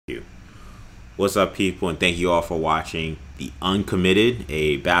What's up, people? And thank you all for watching The Uncommitted,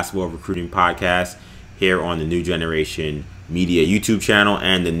 a basketball recruiting podcast here on the New Generation Media YouTube channel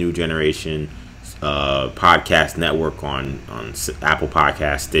and the New Generation Podcast Network on Apple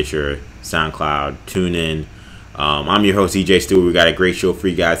Podcasts, Stitcher, SoundCloud, TuneIn. I'm your host, EJ Stewart. We got a great show for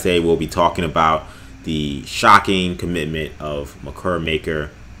you guys today. We'll be talking about the shocking commitment of Makur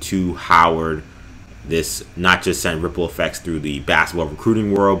Maker to Howard. This not just sent ripple effects through the basketball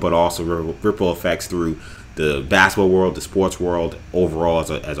recruiting world, but also ripple effects through the basketball world, the sports world overall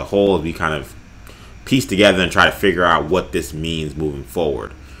as a whole, as we kind of piece together and try to figure out what this means moving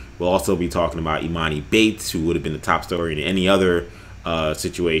forward. We'll also be talking about Emoni Bates, who would have been the top story in any other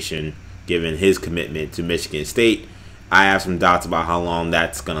situation, given his commitment to Michigan State. I have some doubts about how long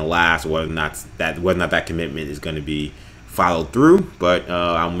that's going to last, or whether or not that commitment is going to be followed through, but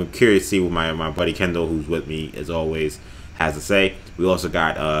I'm curious to see what my buddy Kendall, who's with me as always, has to say. We also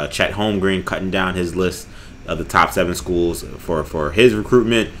got Chet Holmgren cutting down his list of the top 7 schools for his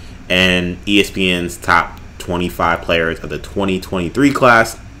recruitment, and ESPN's top 25 players of the 2023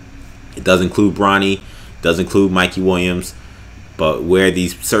 class. It does include Bronny, does include Mikey Williams, but where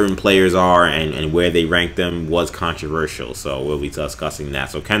these certain players are and where they rank them was controversial, so we'll be discussing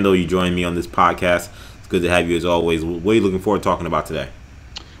that. So Kendall, you joined me on this podcast. Good to have you as always. What are you looking forward to talking about today?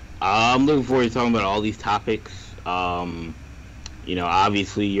 I'm looking forward to talking about all these topics.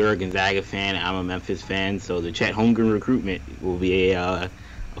 Obviously you're a Gonzaga fan. I'm a Memphis fan, so the Chet Holmgren recruitment will be a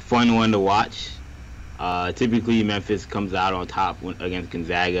fun one to watch. Typically, Memphis comes out on top against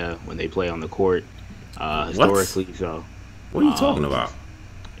Gonzaga when they play on the court. Historically, so. What are you talking about?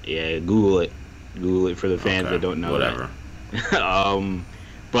 Yeah, Google it. Google it for the fans that don't know. Whatever.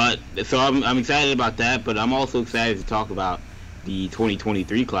 But so I'm excited about that, but I'm also excited to talk about the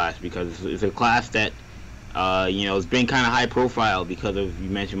 2023 class because it's a class that has been kind of high profile because of, you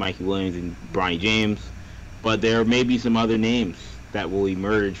mentioned Mikey Williams and Bronny James, but there may be some other names that will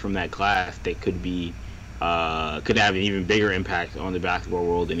emerge from that class that could have an even bigger impact on the basketball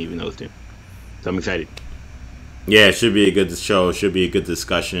world than even those two. So I'm excited. Yeah, it should be a good show. It should be a good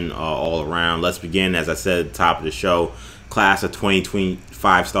discussion all around. Let's begin, as I said at the top of the show. Class of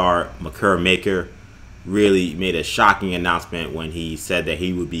 2025 star Makur Maker really made a shocking announcement when he said that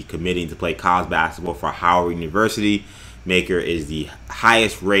he would be committing to play college basketball for Howard University. Maker is the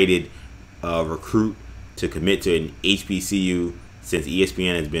highest rated recruit to commit to an HBCU since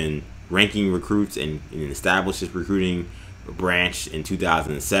ESPN has been ranking recruits and established its recruiting branch in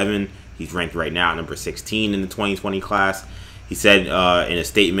 2007. He's ranked right now at number 16 in the 2020 class. He said in a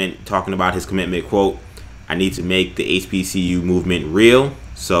statement talking about his commitment, quote, "I need to make the HBCU movement real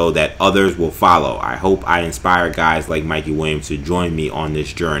so that others will follow. I hope I inspire guys like Mikey Williams to join me on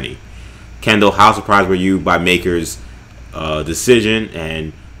this journey." Kendall, how surprised were you by Maker's decision,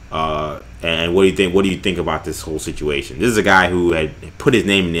 and what do you think? What do you think about this whole situation? This is a guy who had put his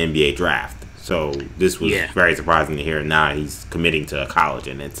name in the NBA draft, so this was very surprising to hear. Now he's committing to a college,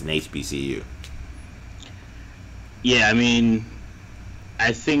 and it's an HBCU. Yeah, I mean,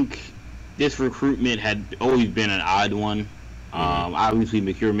 I think this recruitment had always been an odd one. Obviously,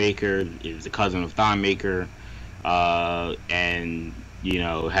 Makur Maker is the cousin of Thon Maker, and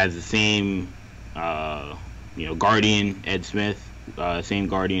has the same guardian, Ed Smith, same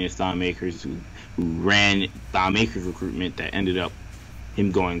guardian as Thon Maker's, who ran Thon Maker's recruitment that ended up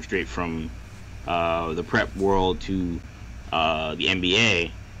him going straight from the prep world to the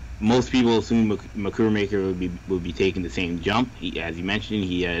NBA. Most people assume Makur Maker would be taking the same jump. As you mentioned,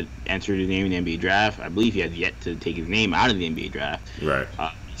 he had entered his name in the NBA draft. I believe he has yet to take his name out of the NBA draft. Right.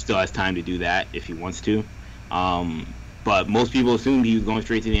 He still has time to do that if he wants to. But most people assumed he was going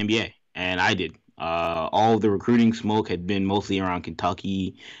straight to the NBA, and I did. All of the recruiting smoke had been mostly around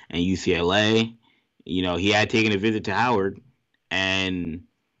Kentucky and UCLA. He had taken a visit to Howard, and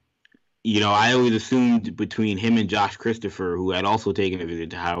I always assumed between him and Josh Christopher, who had also taken a visit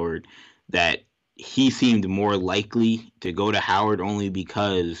to Howard, that he seemed more likely to go to Howard only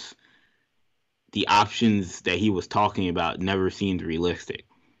because the options that he was talking about never seemed realistic.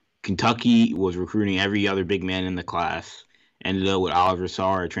 Kentucky was recruiting every other big man in the class. Ended up with Oliver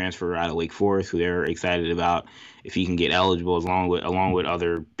Sarr, a transfer out of Wake Forest, who they're excited about if he can get eligible along with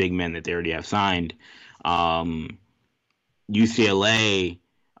other big men that they already have signed. UCLA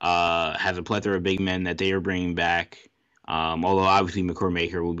has a plethora of big men that they are bringing back. Although obviously Makur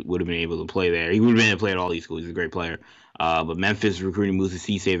Maker would have been able to play there. He would have been able to play at all these schools. He's a great player. But Memphis is recruiting Moussa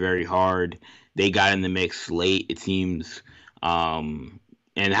Cisse very hard. They got in the mix late, it seems. And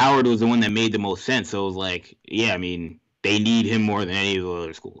Howard was the one that made the most sense. So it was like, yeah, I mean, they need him more than any of the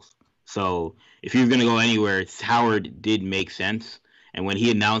other schools. So if he was going to go anywhere, Howard did make sense. And when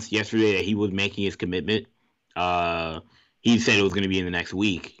he announced yesterday that he was making his commitment, he said it was going to be in the next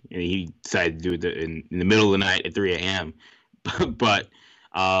week, and he decided to do it in the middle of the night at 3 a.m. But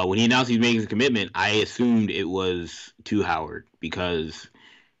when he announced he was making his commitment, I assumed it was to Howard because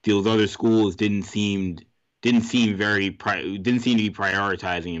those other schools didn't seem to be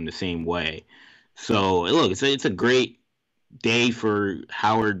prioritizing him the same way. So look, it's a great day for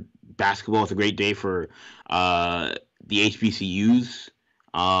Howard basketball. It's a great day for the HBCUs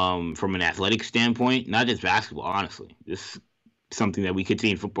from an athletic standpoint, not just basketball. Honestly, this is something that we could see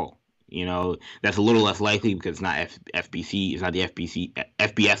in football. That's a little less likely because it's not FBC. It's not the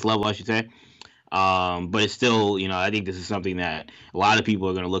FBS level, I should say. But it's still, I think this is something that a lot of people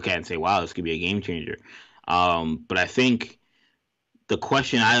are going to look at and say, wow, this could be a game changer. But I think the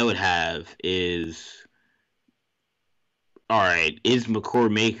question I would have is, all right, is Makur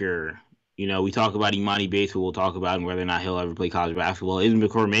Maker, we talk about Imani Bates, who we'll talk about and whether or not he'll ever play college basketball. Is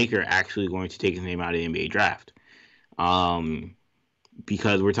Makur Maker actually going to take his name out of the NBA draft?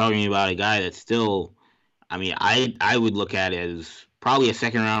 Because we're talking about a guy that's still, I would look at it as probably a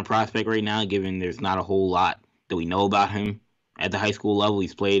second-round prospect right now, given there's not a whole lot that we know about him at the high school level.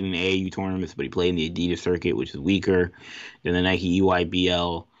 He's played in the AAU tournaments, but he played in the Adidas circuit, which is weaker than the Nike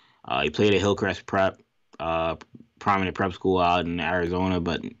EYBL. He played at Hillcrest Prep, prominent prep school out in Arizona,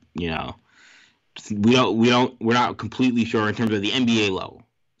 but we're not completely sure in terms of the NBA level.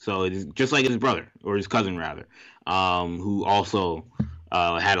 So it's just like his brother, or his cousin rather, who also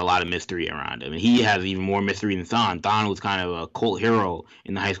had a lot of mystery around him. And he has even more mystery than Thon. Thon was kind of a cult hero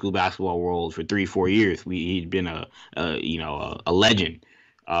in the high school basketball world for 3-4 years. He'd been a legend.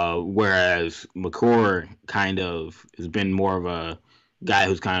 Whereas McCord kind of has been more of a guy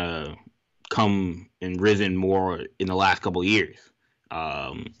who's kind of come and risen more in the last couple of years.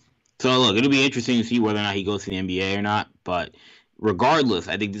 So look, it'll be interesting to see whether or not he goes to the NBA or not. But regardless,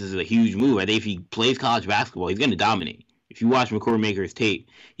 I think this is a huge move. I think if he plays college basketball, he's going to dominate. If you watch Makur Maker's tape,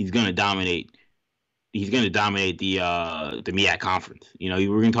 he's going to dominate. He's going to dominate the MEAC conference.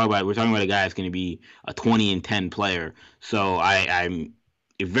 We're talking about a guy that's going to be a 20-10 player. So I'm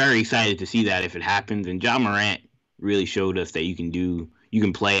very excited to see that if it happens. And John Morant really showed us that you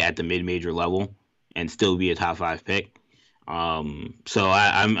can play at the mid-major level and still be a top 5 pick. So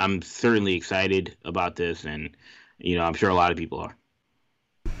I'm certainly excited about this, and I'm sure a lot of people are.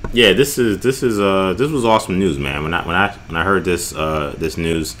 Yeah, this was awesome news, man. When I heard this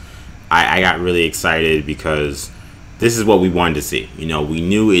news, I got really excited because this is what we wanted to see. We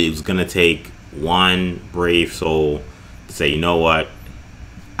knew it was gonna take one brave soul to say, you know what,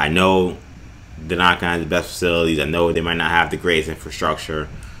 I know they're not gonna have the best facilities. I know they might not have the greatest infrastructure,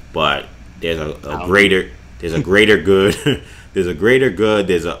 but there's a greater good. There's a greater good.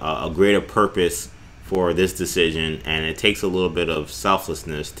 There's a greater purpose for this decision, and it takes a little bit of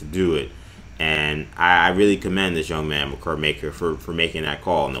selflessness to do it. And I really commend this young man, Makur Maker, for making that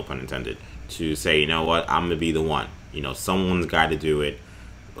call, no pun intended, to say, you know what, I'm going to be the one. Someone's got to do it.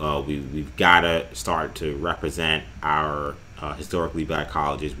 We've got to start to represent our historically black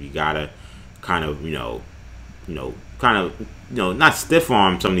colleges. We got to kind of, not stiff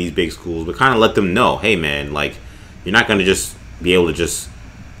arm some of these big schools, but kind of let them know, hey, man, like, you're not going to just be able to just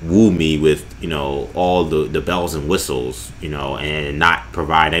woo me with all the bells and whistles, and not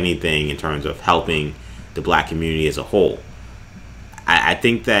provide anything in terms of helping the black community as a whole. I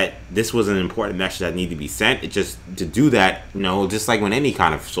think that this was an important message that needed to be sent. It just to do that, just like when any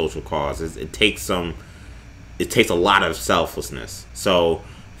kind of social cause, it takes a lot of selflessness. So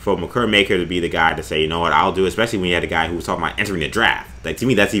for Makur Maker to be the guy to say, you know what, I'll do it, especially when you had a guy who was talking about entering the draft. Like, to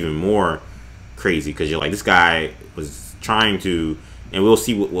me, that's even more crazy, because you're like, this guy was trying to, and we'll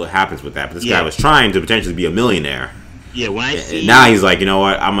see what happens with that, but this guy was trying to potentially be a millionaire. Yeah, when I see... Now he's like, you know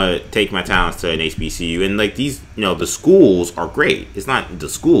what, I'm going to take my talents to an HBCU. And, like, these, the schools are great. It's not the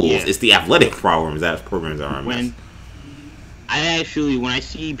schools, it's the athletic programs that are a mess. When I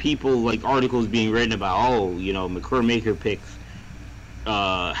see people, like, articles being written about, Makur Maker picks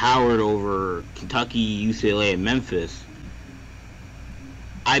Howard over Kentucky, UCLA, and Memphis,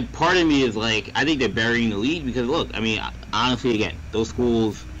 part of me is like, I think they're burying the lead, because look, honestly, again, those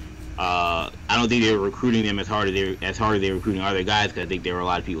schools, I don't think they were recruiting them as hard as they were recruiting other guys, because I think there were a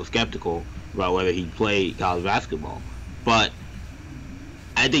lot of people skeptical about whether he'd play college basketball. But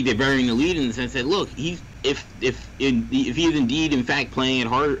I think they're burying the lead in the sense that, look, if he is indeed in fact playing at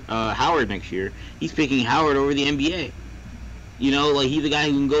Howard next year, he's picking Howard over the NBA. He's a guy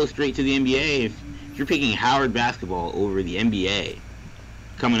who can go straight to the NBA. If you're picking Howard basketball over the NBA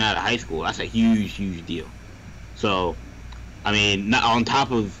coming out of high school, that's a huge deal. So, not on top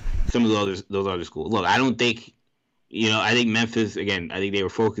of some of those other schools. Look, I don't think I think Memphis, again, I think they were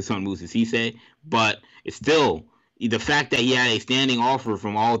focused on Musa Cisse, but it's still the fact that he had a standing offer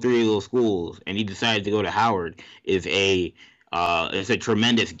from all three of those schools and he decided to go to Howard is a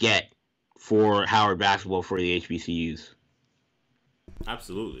tremendous get for Howard basketball for the HBCUs.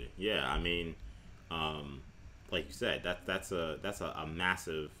 Absolutely, yeah. I mean, um, like you said, that's a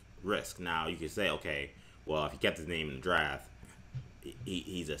massive risk. Now you could say, okay, well, if he kept his name in the draft,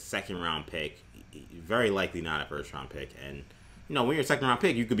 he's a second round pick, very likely not a first round pick, and when you're a second round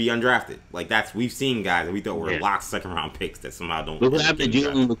pick, you could be undrafted. Like we've seen guys that we thought were locked second round picks that somehow don't. Look what happened to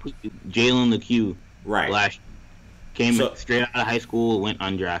Jalen LeCue. Right. Last came straight out of high school, went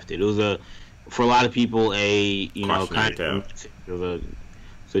undrafted. It was for a lot of people kind of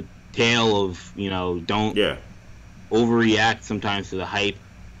it's a tale of don't overreact sometimes to the hype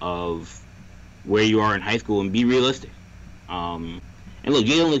of where you are in high school and be realistic. And look,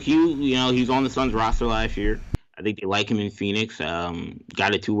 Jalen LeCue, he's on the Suns roster last year. I think they like him in Phoenix.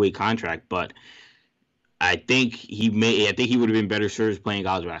 Got a 2-way contract, but I think he would have been better served playing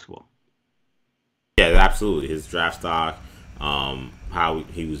college basketball. Yeah, absolutely. His draft stock, how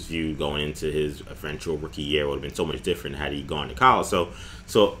he was viewed going into his eventual rookie year would have been so much different had he gone to college.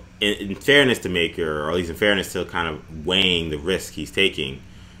 So in fairness to Maker, or at least in fairness to kind of weighing the risk he's taking,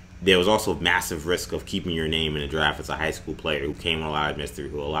 there was also massive risk of keeping your name in the draft as a high school player who came with a lot of mystery,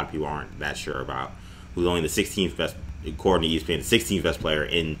 who a lot of people aren't that sure about, who's only the 16th best, according to ESPN, the 16th best player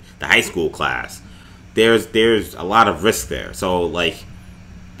in the high school class. There's a lot of risk there. So, like,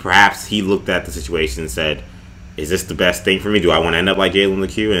 perhaps he looked at the situation and said, is this the best thing for me? Do I want to end up like Jalen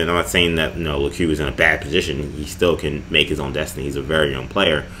LeCue? And I'm not saying that, LeCue is in a bad position. He still can make his own destiny. He's a very young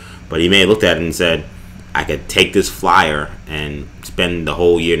player. But he may have looked at it and said, I could take this flyer and spend the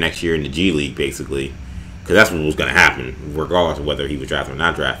whole year next year in the G League, basically, because that's what was going to happen, regardless of whether he was drafted or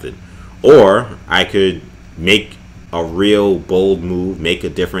not drafted. Or I could make a real bold move, make a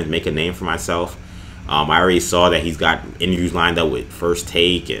difference, make a name for myself. I already saw that he's got interviews lined up with First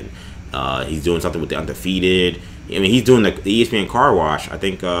Take, and he's doing something with the Undefeated. I mean, he's doing the ESPN Car Wash, I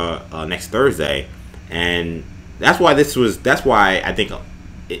think, next Thursday, and that's why I think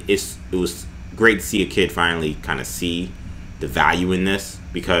it was great to see a kid finally kind of see the value in this,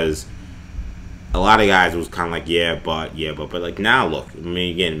 because a lot of guys was kind of like, but like, now look, I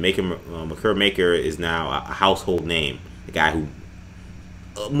mean, again, Makur Maker is now a household name, a guy who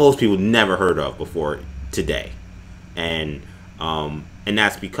most people never heard of before today, and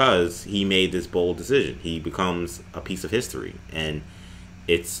that's because he made this bold decision. He becomes a piece of history, and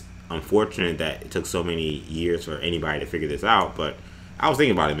it's unfortunate that it took so many years for anybody to figure this out, but I was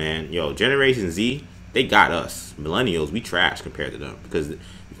thinking about it, man. Generation Z, they got us. Millennials, we trash compared to them. Because you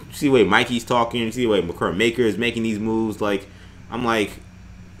see the way Mikey's talking, you see the way McCurry Maker is making these moves. Like, I'm like,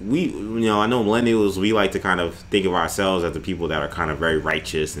 I know millennials, we like to kind of think of ourselves as the people that are kind of very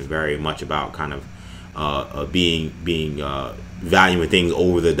righteous and very much about kind of being valuing things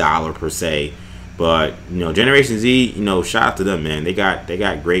over the dollar per se. But Generation Z, shout out to them, man. They got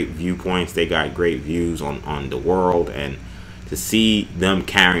great viewpoints. They got great views on the world, and to see them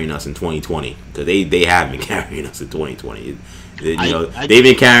carrying us in 2020, because they have been carrying us in 2020. They've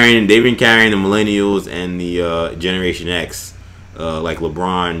been carrying the millennials and the Generation X, like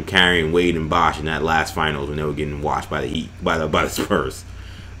LeBron carrying Wade and Bosh in that last finals when they were getting washed by the Heat, by the Spurs.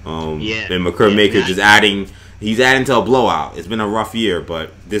 And Makur Maker just adding to a blowout. It's been a rough year,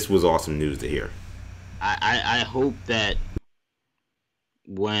 but this was awesome news to hear. I hope that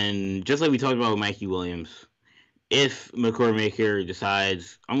when, just like we talked about with Mikey Williams, if Makur Maker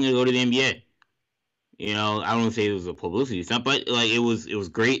decides I'm going to go to the NBA, I don't want to say it was a publicity stunt, but like it was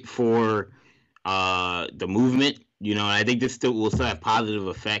great for the movement. I think this will still have positive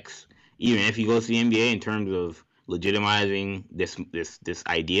effects, even if he goes to the NBA, in terms of legitimizing this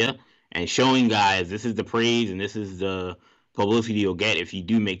idea and showing guys this is the praise and this is the publicity you'll get if you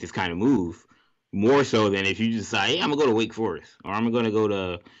do make this kind of move. More so than if you decide, hey, I'm gonna go to Wake Forest or I'm gonna go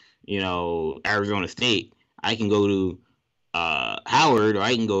to Arizona State. I can go to Howard, or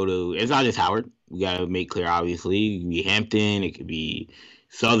I can go to, it's not just Howard. We got to make clear, obviously. It could be Hampton, it could be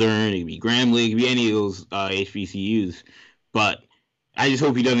Southern, it could be Grambling, it could be any of those HBCUs. But I just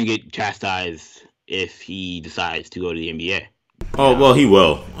hope he doesn't get chastised if he decides to go to the NBA. Oh, well, he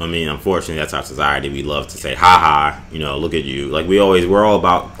will. I mean, unfortunately, that's our society. We love to say, ha ha, look at you. Like, we're all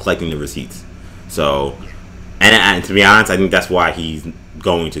about collecting the receipts. So, and to be honest, I think that's why he's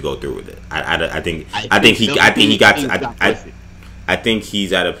going to go through with it. I think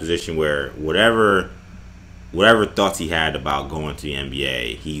he's at a position where whatever thoughts he had about going to the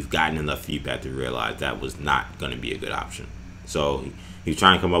NBA, he's gotten enough feedback to realize that was not going to be a good option. So he's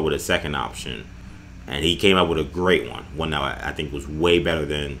trying to come up with a second option, And he came up with a great one that I think was way better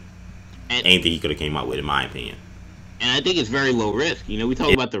than anything he could have came up with, in my opinion. And I think it's very low risk. We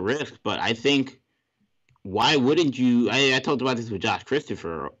talk about the risk, but I think why wouldn't you? I talked about this with Josh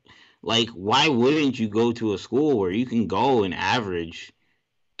Christopher. Like, why wouldn't you go to a school where you can go and average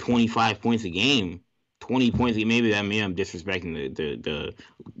 25 points a game, 20 points? Maybe that means I'm disrespecting the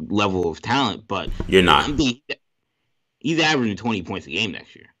level of talent, but you're not. He's averaging 20 points a game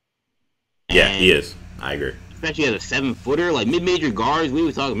next year. Yeah, he is. I agree. Especially as a 7-footer, like mid-major guards. We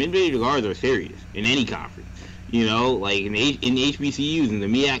were talking mid-major guards are serious in any conference. Like in HBCUs and the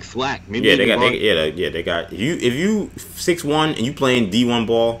MEAC SWAC. They got. If you 6'1" and you playing D1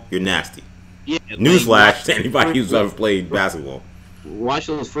 ball, you're nasty. Yeah. Newsflash to anybody who's ever played basketball. Watch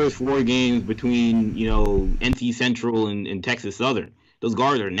those first 4 games between NC Central and Texas Southern. Those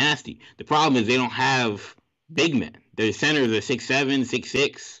guards are nasty. The problem is they don't have big men. Their centers are 6'7",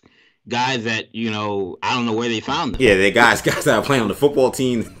 6'6". Guys that I don't know where they found them. Yeah, they guys that are playing on the football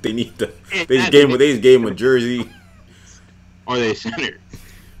team. They need to. They just gave him a jersey. Or they center.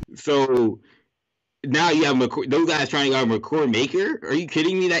 So now you have those guys trying to guard McCord Maker. Are you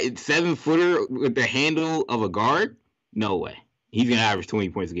kidding me? That 7-footer with the handle of a guard? No way. He's gonna average 20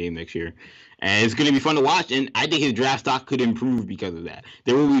 points a game next year, and it's gonna be fun to watch. And I think his draft stock could improve because of that.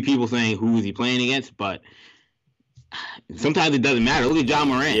 There will be people saying who is he playing against, but sometimes it doesn't matter. Look at John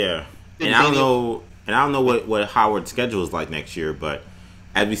Morant. Yeah, and I don't know what Howard's schedule is like next year, but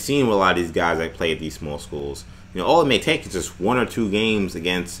as we've seen with a lot of these guys that play at these small schools, all it may take is just 1 or 2 games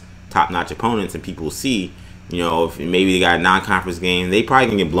against top-notch opponents, and people see, if maybe they got a non-conference game, they probably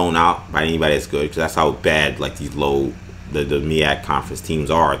can get blown out by anybody that's good, because that's how bad like these low the MEAC conference teams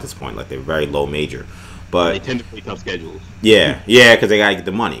are at this point. Like, they're very low major. But they tend to play tough schedules. Yeah, because they gotta get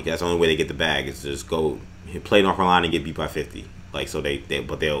the money. That's the only way they get the bag is to just go play North Carolina and get beat by 50. Like, so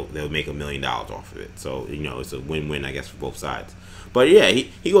they'll make $1 million off of it. So it's a win-win, I guess, for both sides. But yeah,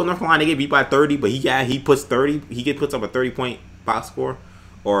 he goes to North Carolina, get beat by 30, but he puts up a 30-point box score,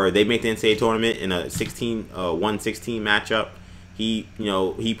 or they make the NCAA tournament in a 1-16 matchup.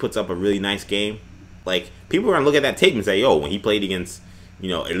 He puts up a really nice game. Like, people are gonna look at that tape and say, "Yo, when he played against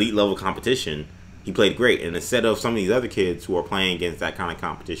elite level competition, he played great." And instead of some of these other kids who are playing against that kind of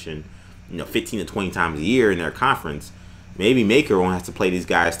competition, 15 to 20 times a year in their conference, maybe Maker won't have to play these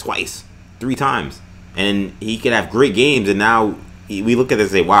guys twice, 3 times, and he could have great games. And now we look at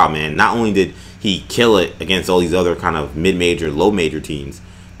this and say, "Wow, man! Not only did he kill it against all these other kind of mid-major, low-major teams,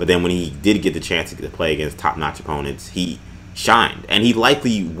 but then when he did get the chance to play against top-notch opponents, he shined, and he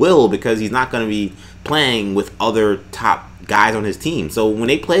likely will because he's not going to be playing with other top guys on his team. So when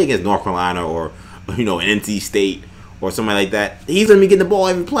they play against North Carolina or an NC State or somebody like that, he's going to be getting the ball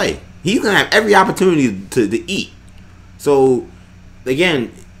every play. He's going to have every opportunity to eat. So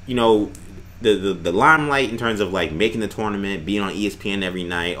again, the limelight in terms of like making the tournament, being on ESPN every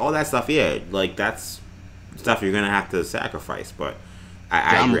night, all that stuff. Yeah, like that's stuff you're going to have to sacrifice. But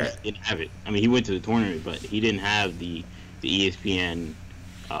I agree. Didn't have it. I mean, he went to the tournament, but he didn't have the ESPN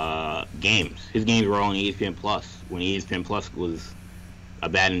games. His games were on ESPN Plus when ESPN Plus was a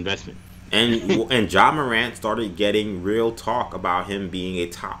bad investment. And John Morant started getting real talk about him being a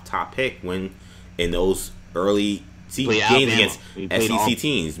top pick when in those early games against SEC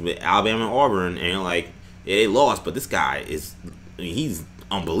teams with Alabama and Auburn, and they lost, but this guy he's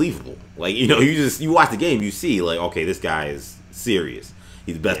unbelievable. Like, you watch the game, you see okay, this guy is serious.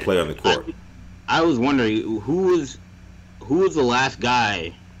 He's the best player on the court. I was wondering who was the last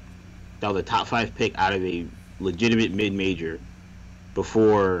guy that was a top 5 pick out of a legitimate mid-major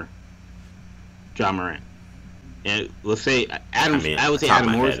before John Morant. And let's say I would say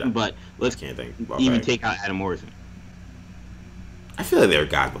Adam Morrison, but let's take out Adam Morrison. I feel like there are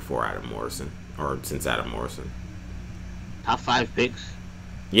guys before Adam Morrison, or since Adam Morrison. Top 5 picks?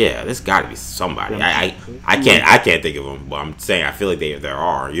 Yeah, there's got to be somebody. I can't think of them, but I'm saying I feel like there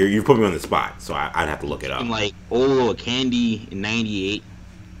are. You put me on the spot, so I'd have to look it up. Like Olo Candy in '98,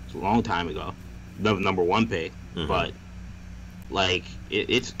 it's a long time ago, the number 1 pick, but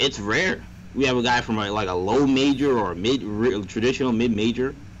it's rare. We have a guy from like a low major or a traditional mid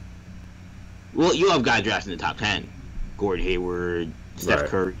major. Well, you have guys drafted in the top 10, Gordon Hayward, Steph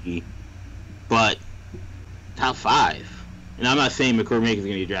Curry, but top 5. And I'm not saying McCord Maker is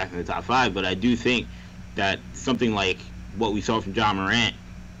going to get drafted in the top 5, but I do think that something like what we saw from John Morant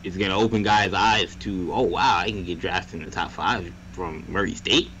is going to open guys' eyes to, oh, wow, I can get drafted in the top 5 from Murray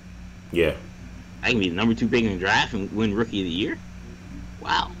State. Yeah. I can be the number 2 pick in the draft and win Rookie of the Year.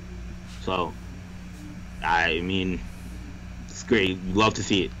 Wow. So, I mean, it's great. You'd love to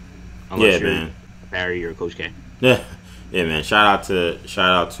see it. Unless you're Barry or Coach K. Yeah, man. Shout out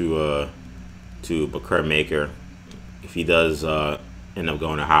to to Bakir Maker. If he does end up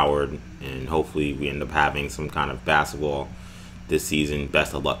going to Howard, and hopefully we end up having some kind of basketball this season,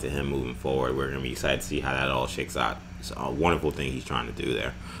 best of luck to him moving forward. We're going to be excited to see how that all shakes out. It's a wonderful thing he's trying to do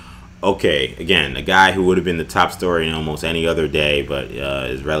there. Okay, again, a guy who would have been the top story in almost any other day, but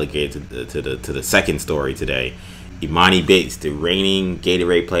is relegated to the second story today. Emoni Bates, the reigning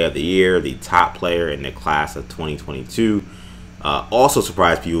Gatorade Player of the Year, the top player in the class of 2022, also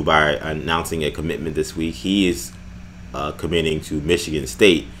surprised people by announcing a commitment this week. He is committing to Michigan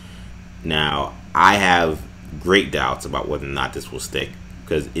State. Now, I have great doubts about whether or not this will stick,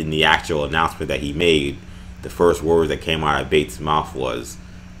 because in the actual announcement that he made, the first words that came out of Bates' mouth was,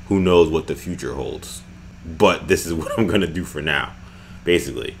 "Who knows what the future holds?" But this is what I'm going to do for now.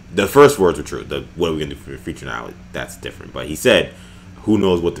 Basically, the first words were true. What are we going to do for the future now? That's different. But he said, "Who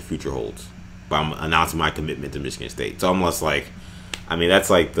knows what the future holds?" But I'm announcing my commitment to Michigan State. It's almost like, I mean, that's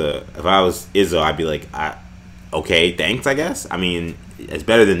like if I was Izzo, I'd be like, okay, thanks, I guess. I mean, it's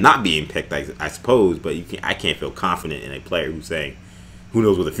better than not being picked, I suppose. But I can't feel confident in a player who's saying, "Who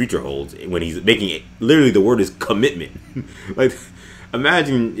knows what the future holds?" when he's making it. Literally, the word is commitment. Like,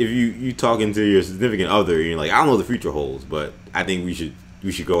 imagine if you talking to your significant other and you're like, "I don't know what the future holds, but I think we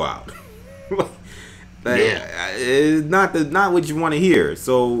should go out." It's not what you want to hear.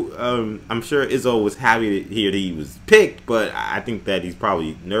 So I'm sure Izzo was happy to hear that he was picked, but I think that he's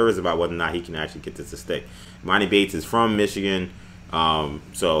probably nervous about whether or not he can actually get this to stick. Emoni Bates is from Michigan,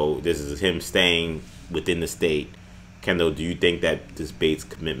 so this is him staying within the state. Kendall, do you think that this Bates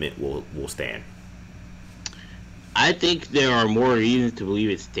commitment will stand? I think there are more reasons to believe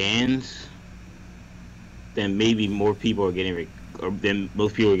it stands than maybe more people are getting, or than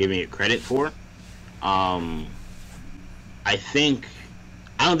most people are giving it credit for. I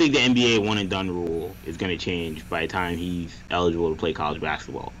don't think the NBA one and done rule is going to change by the time he's eligible to play college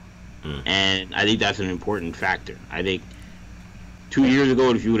basketball, and I think that's an important factor. I think 2 years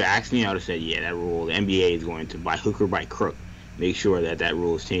ago, if you would have asked me, I would have said, yeah, that rule, the NBA is going to, by hook or by crook, make sure that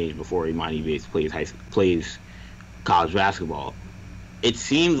rule is changed before Emoni Bates plays college basketball. It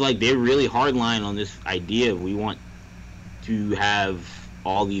seems like they're really hardline on this idea of we want to have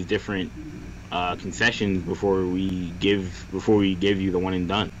all these different concessions before we give you the one and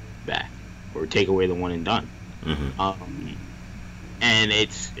done back, or take away the one and done. And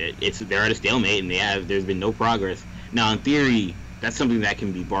they're at a stalemate, and there's been no progress. Now, in theory, that's something that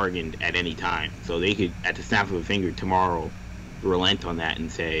can be bargained at any time. So they could, at the snap of a finger tomorrow, relent on that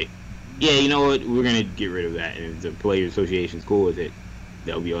and say, yeah, you know what, we're going to get rid of that. And if the Players Association's cool with it,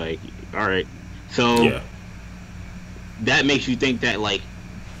 they'll be like, all right. So that makes you think that, like,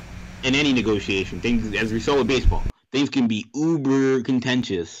 in any negotiation, things, as we saw with baseball, things can be uber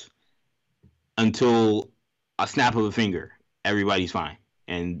contentious until a snap of a finger. Everybody's fine,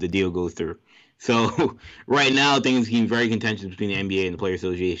 and the deal goes through. So right now, things seem very contentious between the NBA and the Players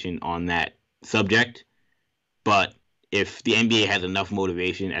Association on that subject. But if the NBA has enough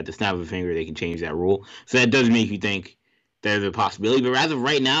motivation, at the snap of a finger, they can change that rule. So that does make you think there's a possibility. But rather,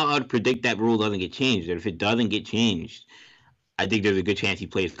 right now, I would predict that rule doesn't get changed. And if it doesn't get changed, I think there's a good chance he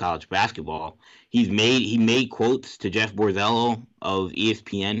plays college basketball. He made quotes to Jeff Borzello of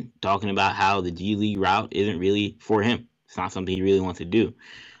ESPN talking about how the G League route isn't really for him. It's not something he really wants to do.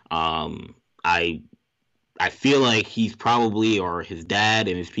 I feel like he's probably, or his dad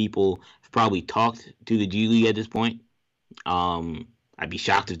and his people have probably talked to the G League at this point. I'd be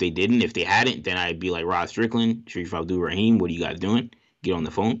shocked if they didn't. If they hadn't, then I'd be like, Rod Strickland, Sharif Abdul-Rahim, what are you guys doing? Get on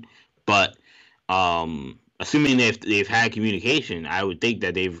the phone. But assuming they've had communication, I would think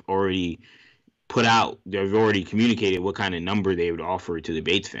that they've already communicated what kind of number they would offer to the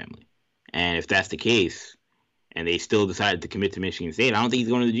Bates family. And if that's the case, and they still decided to commit to Michigan State, I don't think he's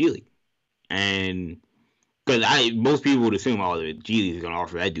going to the G League. And because most people would assume, the G League is going to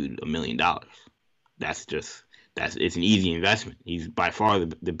offer that dude $1 million. It's an easy investment. He's by far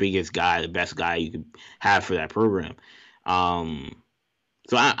the biggest guy, the best guy you could have for that program.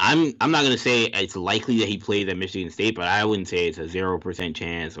 So I'm not going to say it's likely that he plays at Michigan State, but I wouldn't say it's a 0%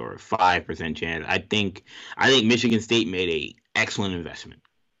 chance or a 5% chance. I think Michigan State made a excellent investment,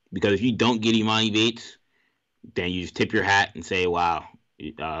 because if you don't get Emoni Bates, then you just tip your hat and say, wow,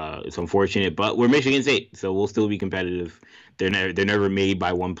 it's unfortunate, but we're Michigan State, so we'll still be competitive. They're never made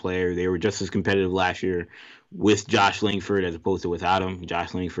by one player. They were just as competitive last year with Josh Langford as opposed to without him.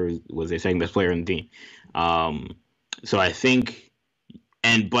 Josh Langford was their second best player on the team. So I think,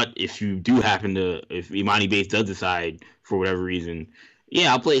 but if Emoni Bates does decide for whatever reason,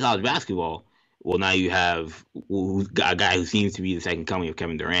 yeah, I'll play college basketball, well, now you have a guy who seems to be the second coming of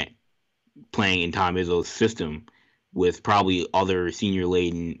Kevin Durant playing in Tom Izzo's system, with probably other senior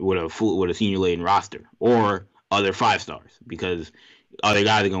laden with a senior laden roster or other 5 stars because other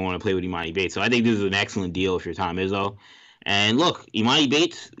guys are gonna want to play with Imani Bates. So I think this is an excellent deal if you're Tom Izzo. And look, Imani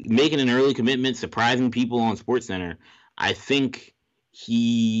Bates making an early commitment, surprising people on SportsCenter. I think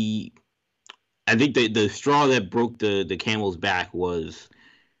he, I think the straw that broke the camel's back was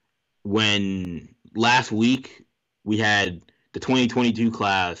when last week we had the 2022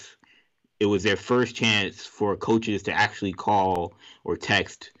 class. It was their first chance for coaches to actually call or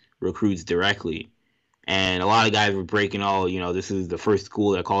text recruits directly. And a lot of guys were breaking all, this is the first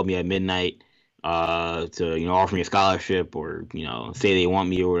school that called me at midnight to, offer me a scholarship or, say they want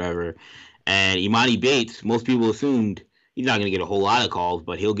me or whatever. And Imani Bates, most people assumed he's not going to get a whole lot of calls,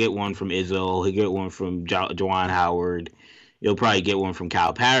 but he'll get one from Izzo. He'll get one from Juwan Howard. He'll probably get one from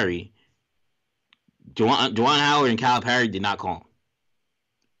Calipari. Juwan Howard and Calipari did not call him.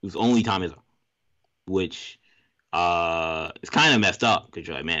 It was only Tom Izzo, which it's kind of messed up because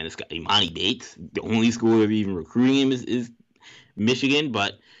you're like, man, this guy Imani Bates, the only school that even recruiting him is Michigan,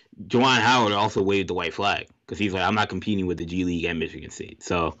 but Juwan Howard also waved the white flag because he's like, I'm not competing with the G League and Michigan State.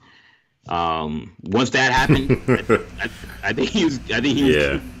 So once that happened, I think he was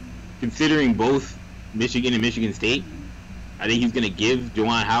considering both Michigan and Michigan State. I think he's going to give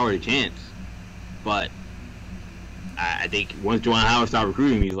Juwan Howard a chance, but I think once Juwan Howard started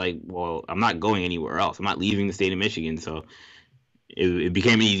recruiting, he's like, well, I'm not going anywhere else. I'm not leaving the state of Michigan. So it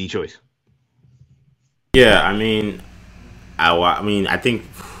became an easy choice. Yeah, I mean, I think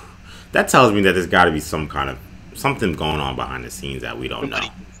that tells me that there's got to be something going on behind the scenes that we don't know.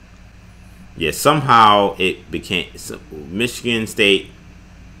 Yeah, somehow it became Michigan State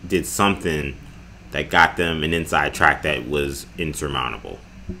did something that got them an inside track that was insurmountable,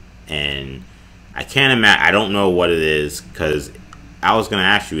 and I can't imagine. I don't know what it is because I was going to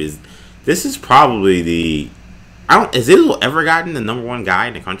ask you: this is probably the? Has Izzo ever gotten the number one guy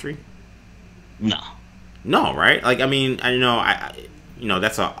in the country? No, right? Like, I mean,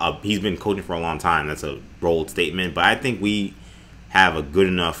 that's he's been coaching for a long time. That's a bold statement, but I think we have a good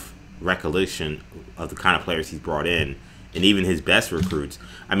enough recollection of the kind of players he's brought in, and even his best recruits.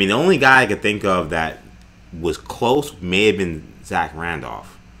 I mean, the only guy I could think of that was close may have been Zach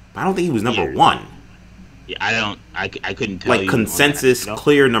Randolph. I don't think he was number one. Yeah, I couldn't tell you. Like consensus,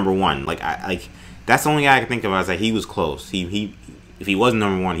 clear number one. Like that's the only guy I can think of. I was like, he was close. He if he wasn't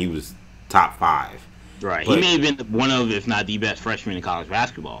number one, he was top 5. Right. But he may have been one of, if not the best freshman in college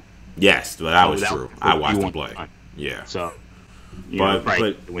basketball. Yes, but that was true. I watched him play. Yeah. So, but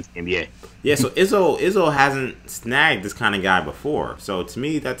went to the NBA. Yeah. So Izzo hasn't snagged this kind of guy before. So to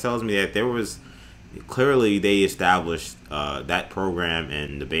me, that tells me that there was. Clearly, they established that program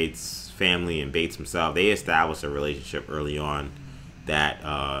and the Bates family and Bates himself. They established a relationship early on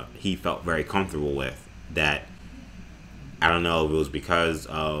that he felt very comfortable with. That I don't know if it was because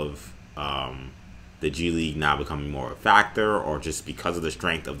of the G League now becoming more a factor, or just because of the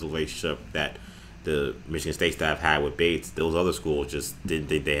strength of the relationship that the Michigan State staff had with Bates. Those other schools just didn't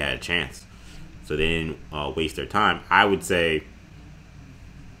think they had a chance, so they didn't waste their time. I would say.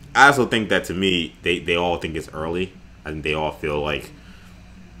 I also think that, to me, they all think it's early. I think they all feel like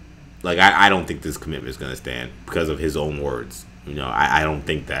I don't think this commitment is going to stand because of his own words. I don't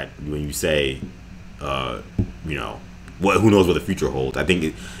think that when you say, who knows what the future holds. I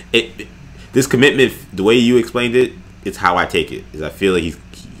think this commitment, the way you explained it, it's how I take it. Is I feel like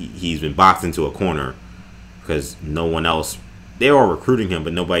he's been boxed into a corner because no one else. They're all recruiting him,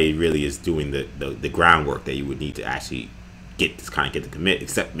 but nobody really is doing the groundwork that you would need to actually get the commit,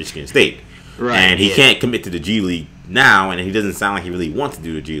 except Michigan State. Right. And he can't commit to the G League now, and he doesn't sound like he really wants to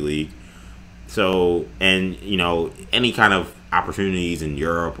do the G League. So, and any kind of opportunities in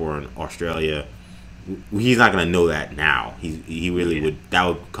Europe or in Australia, he's not going to know that now. He really would. That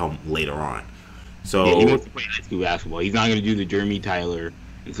would come later on. So he wants to play high school basketball. He's not going to do the Jeremy Tyler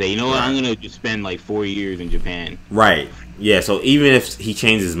and say, what, I'm going to just spend like 4 years in Japan. Right. Yeah. So even if he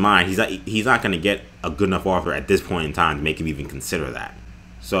changes his mind, he's not going to get a good enough offer at this point in time to make him even consider that.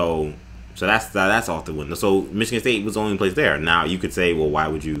 So that's off the window. So Michigan State was the only place there. Now you could say, well, why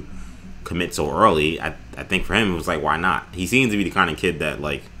would you commit so early? I think for him it was like, why not? He seems to be the kind of kid that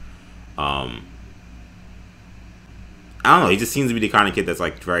I don't know. He just seems to be the kind of kid that's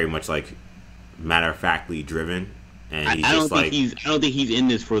like very much like matter of factly driven, and I don't think he's in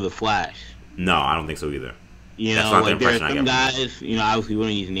this for the flash. No, I don't think so either. There are some guys, obviously we don't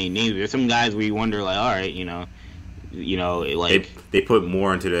need to name names. There's some guys where you wonder, like, all right, they put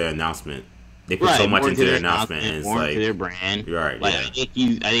more into their announcement. They put so much into their announcement, and it's more like into their brand. Right. Like, I think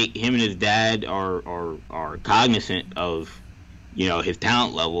him and his dad are cognizant of, his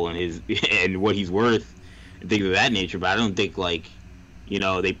talent level and and what he's worth. and things of that nature. But I don't think like,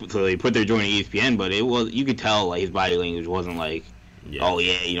 they put their joint in ESPN, but it was, you could tell like his body language wasn't like, oh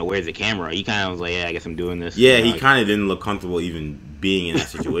yeah, where's the camera? He kind of was like, yeah, I guess I'm doing this. Yeah, he kind of didn't look comfortable even being in that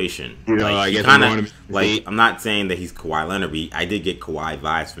situation. I guess kind of like, I'm not saying that he's Kawhi Leonard, but I did get Kawhi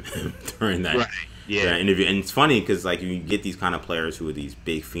vibes from him during that, that interview. And it's funny because like you get these kind of players who are these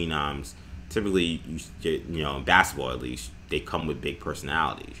big phenoms. Typically, in basketball at least, they come with big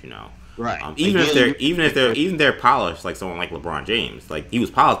personalities. Right. Even if they're polished, like someone like LeBron James, like he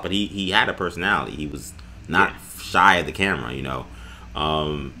was polished, but he had a personality. He was not shy of the camera.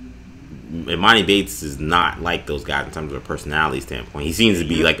 Emoni Bates is not like those guys in terms of a personality standpoint. He seems to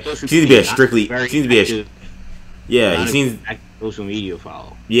be like social media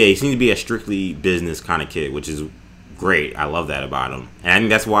follow. Yeah, he seems to be a strictly business kind of kid, which is great. I love that about him, and I think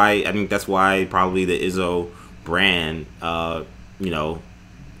that's why probably the Izzo brand,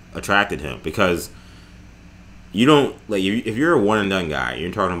 attracted him, because you don't like if you're a one and done guy, you're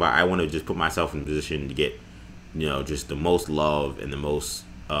talking about I want to just put myself in a position to get just the most love and the most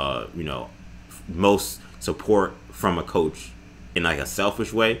most support from a coach in like a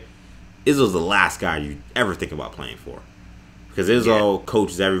selfish way. Izzo's the last guy you ever think about playing for, because Izzo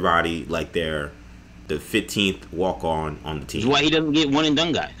coaches everybody like they're the 15th walk on the team. That's why he doesn't get one and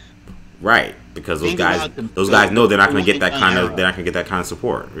done guys. Right, because those guys know they're not going to get that kind of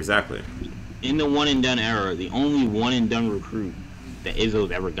support. Exactly. In the one and done era, the only one and done recruit that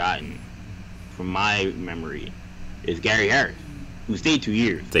Izzo's ever gotten, from my memory, is Gary Harris, who stayed 2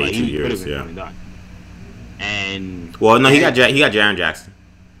 years. Stayed 2 years, yeah. One and done. And he got Jaren Jackson.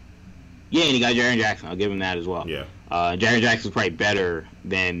 Yeah, and he got Jaren Jackson. I'll give him that as well. Yeah. Jaren Jackson's probably better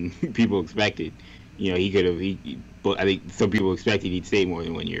than people expected. He could have. But I think some people expected he'd stay more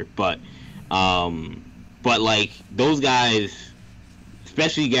than 1 year. But like those guys,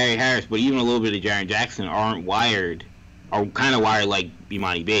 especially Gary Harris, but even a little bit of Jaren Jackson, are kind of wired like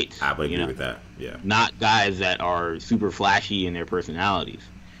Emoni Bates. I would agree with that. Yeah. Not guys that are super flashy in their personalities.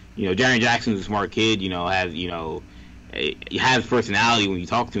 Jaren Jackson's a smart kid. He has personality when you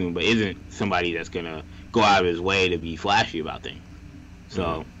talk to him, but isn't somebody that's gonna go out of his way to be flashy about things.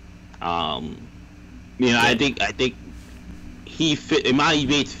 So, I think Emoni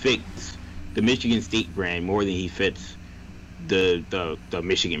Bates fits the Michigan State brand more than he fits the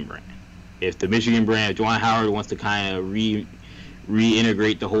Michigan brand. If the Michigan brand, if Juwan Howard wants to kind of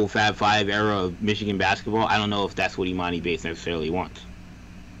reintegrate the whole Fab Five era of Michigan basketball, I don't know if that's what Emoni Bates necessarily wants.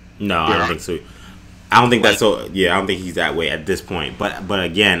 No, I don't think so. I don't think that's so. Yeah, I don't think he's that way at this point. But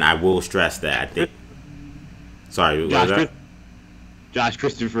again, I will stress that I think. Sorry, what was that? Josh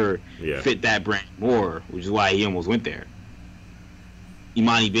Christopher fit that brand more, which is why he almost went there.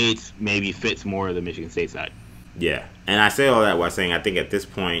 Emoni Bates maybe fits more of the Michigan State side. Yeah, and I say all that while saying I think at this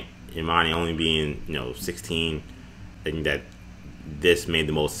point, Emoni only being 16, I think that this made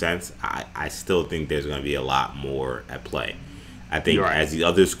the most sense. I still think there's going to be a lot more at play. I think as the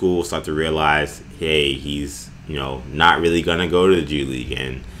other schools start to realize, hey, he's not really going to go to the G League,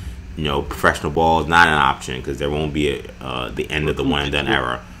 and professional ball is not an option because there won't be the end of the one and done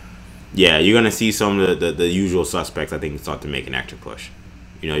era. Yeah, you're going to see some of the usual suspects, I think, start to make an extra push.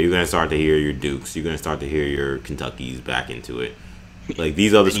 You're going to start to hear your Dukes. You're going to start to hear your Kentuckys back into it. Like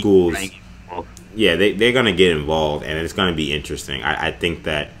these other schools, yeah, they're going to get involved, and it's going to be interesting. I think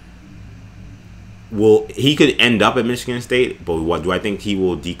that he could end up at Michigan State, but do I think he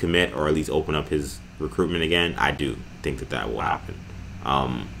will decommit or at least open up his recruitment again? I do think that will happen.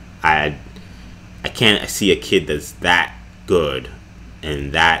 I can't see a kid that's that good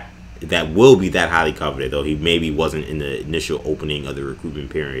and that will be that highly coveted, though he maybe wasn't in the initial opening of the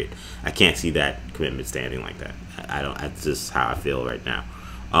recruitment period. I can't see that commitment standing like that. I don't. That's just how I feel right now.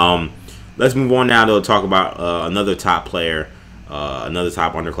 Let's move on now to talk about another top player, another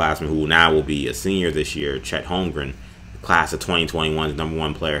top underclassman who now will be a senior this year, Chet Holmgren. The class of 2021's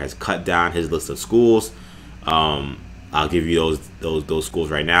 #1 player has cut down his list of schools. I'll give you those schools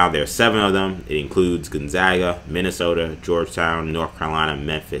right now. There are 7 of them. It includes Gonzaga, Minnesota, Georgetown, North Carolina,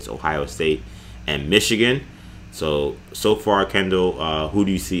 Memphis, Ohio State, and Michigan. So far, Kendall, who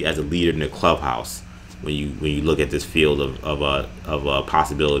do you see as a leader in the clubhouse when you look at this field of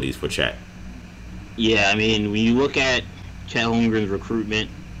possibilities for Chet? Yeah, I mean, when you look at Chet Holmgren's recruitment,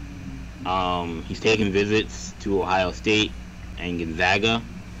 he's taken visits to Ohio State and Gonzaga,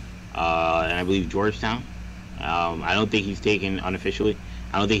 and I believe Georgetown. I don't think he's taken unofficially.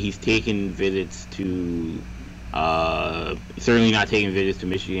 I don't think he's taken visits to, certainly not taking visits to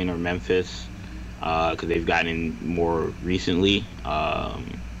Michigan or Memphis, because they've gotten in more recently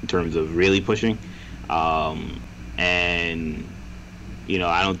in terms of really pushing. And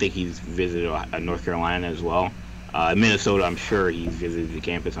I don't think he's visited North Carolina as well. Minnesota, I'm sure he's visited the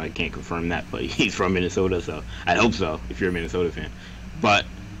campus. I can't confirm that, but he's from Minnesota, so I hope so. If you're a Minnesota fan, but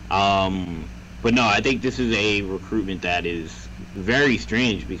um, but no, I think this is a recruitment that is very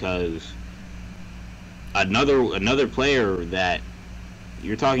strange because another player that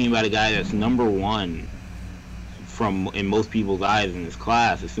you're talking about, a guy that's number one from in most people's eyes in this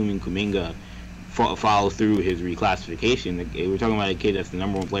class, assuming Kuminga follows through his reclassification. We're talking about a kid that's the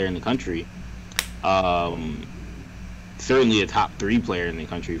number one player in the country. Um, Certainly a top three player in the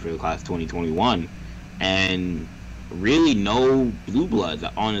country for the class 2021, and really no blue bloods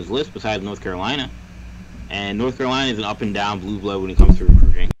on his list besides North Carolina. And North Carolina is an up and down blue blood when it comes to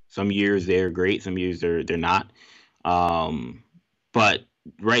recruiting. Some years they're great, some years they're not. Um, but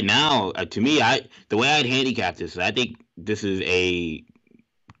right now, to me, the way I'd handicap this, I think this is a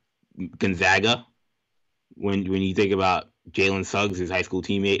Gonzaga. When you think about Jalen Suggs, his high school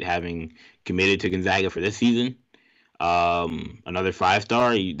teammate, having committed to Gonzaga for this season, another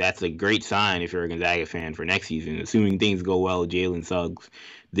 5-star, that's a great sign if you're a Gonzaga fan for next season. Assuming things go well, Jalen Suggs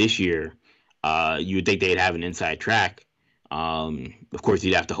this year, you would think they'd have an inside track. Of course,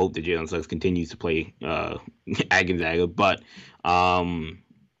 you'd have to hope that Jalen Suggs continues to play at Gonzaga, but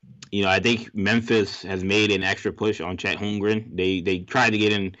I think Memphis has made an extra push on Chet Holmgren. They tried to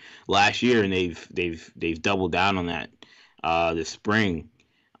get in last year, and they've doubled down on that this spring.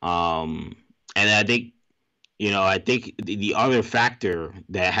 And I think the other factor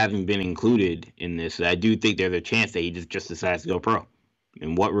that hasn't been included in this, I do think there's a chance that he just decides to go pro.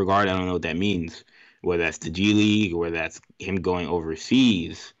 In what regard, I don't know what that means. Whether that's the G League or whether that's him going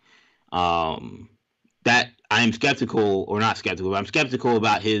overseas. That I'm skeptical, or not skeptical, but I'm skeptical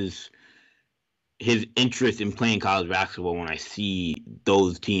about his interest in playing college basketball when I see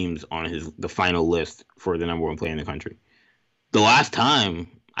those teams on the final list for the number one player in the country. The last time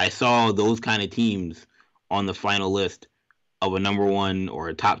I saw those kind of teams on the final list of a number one or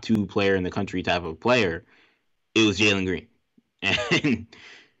a top two player in the country type of player, it was Jalen Green. And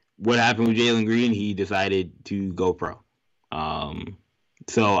what happened with Jalen Green? He decided to go pro.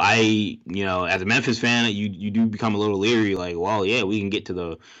 So as a Memphis fan, you do become a little leery, like, well, yeah, we can get to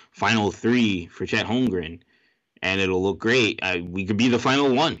the final three for Chet Holmgren, and it'll look great. We could be the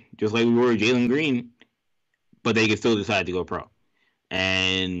final one, just like we were with Jalen Green, but they could still decide to go pro.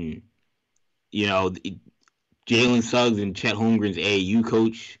 And, Jalen Suggs and Chet Holmgren's AAU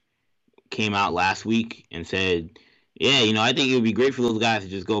coach came out last week and said, yeah, I think it would be great for those guys to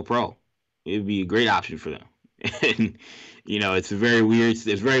just go pro. It would be a great option for them. And, it's very weird.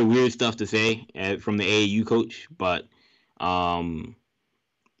 It's very weird stuff to say from the AAU coach, but I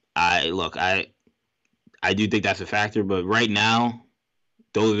do think that's a factor. But right now,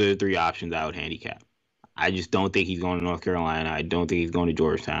 those are the three options I would handicap. I just don't think he's going to North Carolina. I don't think he's going to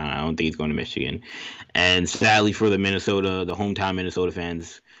Georgetown. I don't think he's going to Michigan. And sadly for the hometown Minnesota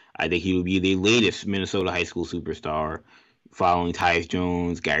fans, I think he will be the latest Minnesota high school superstar, following Tyus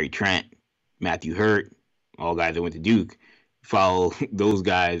Jones, Gary Trent, Matthew Hurt, all guys that went to Duke. Follow those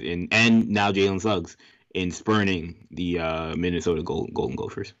guys and now Jalen Suggs in spurning the Minnesota Golden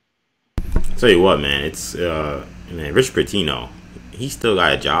Gophers. Tell you what, man, it's Rich Pitino. He still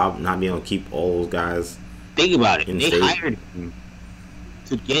got a job, not being able to keep all those guys. Think about it. They hired him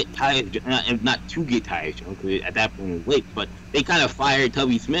to get Tyus, not to get Tyus Jones, because at that point it was late, but they kind of fired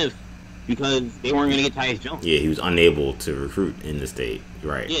Tubby Smith because they weren't going to get Tyus Jones. Yeah, he was unable to recruit in the state.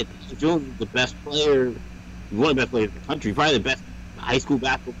 Right. Yeah, Tyus Jones is the best player, one of the best players in the country, probably the best high school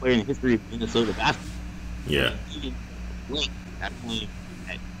basketball player in the history of Minnesota basketball. Yeah. That point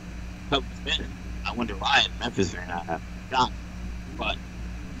at Tubby Smith, I wonder why at Memphis fan I have shot. But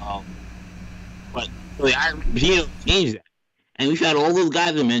so the Pitino changed that. And we've had all those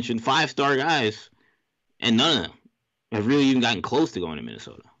guys I mentioned, 5-star guys, and none of them have really even gotten close to going to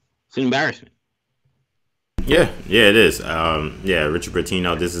Minnesota. It's an embarrassment. Yeah, it is. Richard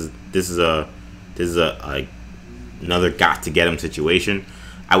Pitino. This is another got to get him situation.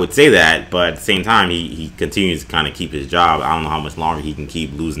 I would say that, but at the same time, he continues to kind of keep his job. I don't know how much longer he can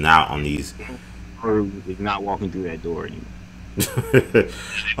keep losing out on these. Or he's not walking through that door anymore.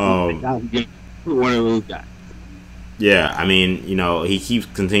 One of those guys. Yeah, I mean, he keeps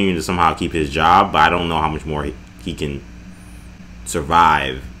continuing to somehow keep his job, but I don't know how much more he can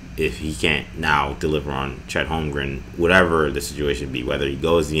survive if he can't now deliver on Chet Holmgren, whatever the situation be, whether he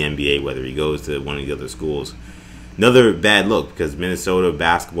goes to the NBA, whether he goes to one of the other schools. Another bad look, because Minnesota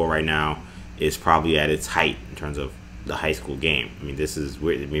basketball right now is probably at its height in terms of the high school game. I mean,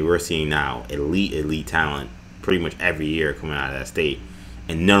 we're seeing now elite talent pretty much every year coming out of that state,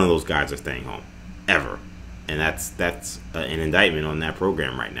 and none of those guys are staying home ever. and that's an indictment on that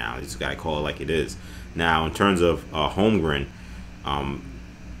program right now. You just gotta call it like it is. Now, in terms of Holmgren,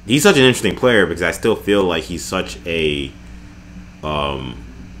 he's such an interesting player because I still feel like he's such a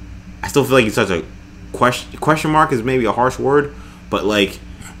question mark is maybe a harsh word, but like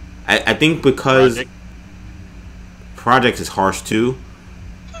I think because project is harsh too,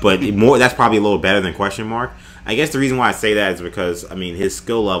 but more that's probably a little better than question mark. I guess the reason why I say that is because I mean his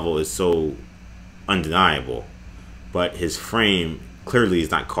skill level is so undeniable, but his frame clearly is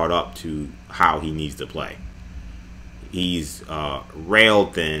not caught up to how he needs to play. He's rail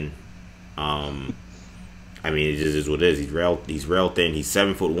thin. I mean, it just is what it is. He's rail thin. He's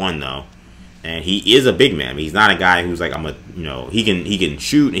 7'1" though, and he is a big man. I mean, he's not a guy who's like he can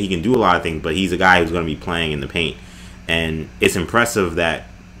shoot and he can do a lot of things, but he's a guy who's going to be playing in the paint, and it's impressive that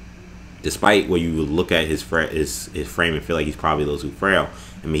despite what you would look at his frame and feel like he's probably a little too frail.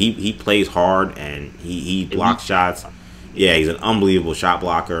 I mean, he plays hard and he blocks shots. Yeah, he's an unbelievable shot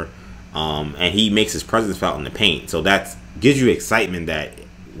blocker, and he makes his presence felt in the paint. So that gives you excitement that,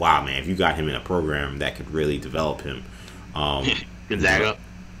 wow, man, if you got him in a program that could really develop him. Gonzaga.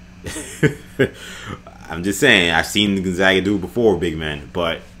 I'm just saying, I've seen Gonzaga do it before, big man.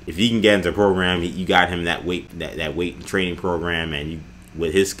 But if he can get into a program, you got him that weight training program, and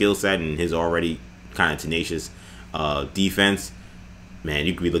with his skill set and his already kind of tenacious defense, man,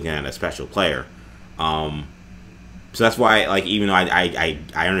 you could be looking at a special player. So that's why, like, even though I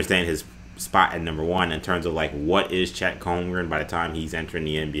understand his spot at number one in terms of like what is Chet Holmgren by the time he's entering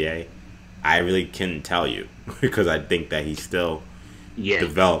the NBA, I really couldn't tell you because I think that he's still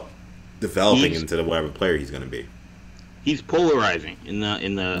developing into whatever player he's going to be. He's polarizing in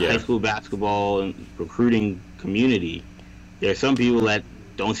the high school basketball and recruiting community. There are some people that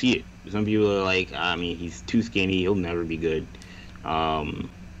don't see it. Some people are like, I mean, he's too skinny. He'll never be good.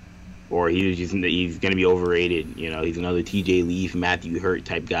 Or he's going to be overrated. You know, he's another TJ Leaf, Matthew Hurt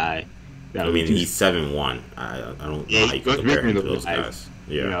type guy. I mean, he's 7'1". I don't know how you can compare him to those guys.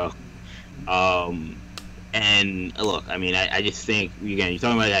 Yeah. You know? And look, I mean, I just think, again, you're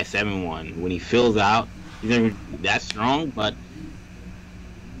talking about that 7'1". When he fills out, he's never that strong, but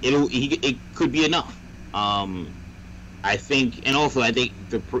it could be enough. I think, and also I think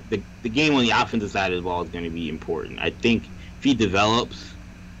the game on the offensive side of the ball is going to be important. I think if he develops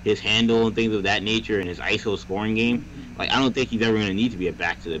his handle and things of that nature and his ISO scoring game, like, I don't think he's ever going to need to be a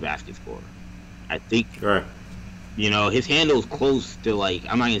back to the basket scorer. I think, you know, his handle is close to, like,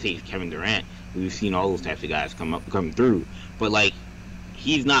 I'm not going to say he's Kevin Durant. We've seen all those types of guys come through, but like,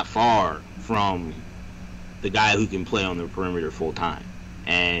 he's not far from the guy who can play on the perimeter full time.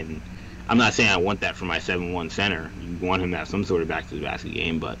 And I'm not saying I want that for my 7'1" center. You want him to have some sort of back to the basket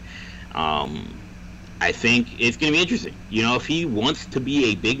game, but I think it's going to be interesting. You know, if he wants to be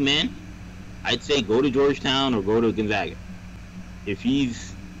a big man, I'd say go to Georgetown or go to Gonzaga. If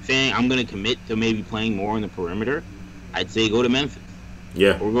he's saying I'm going to commit to maybe playing more on the perimeter, I'd say go to Memphis.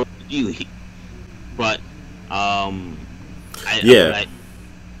 Yeah. Or go to the G League. But I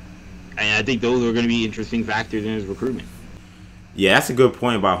think those are going to be interesting factors in his recruitment. Yeah, that's a good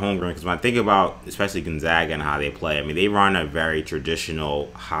point about Holmgren, because when I think about especially Gonzaga and how they play, I mean, they run a very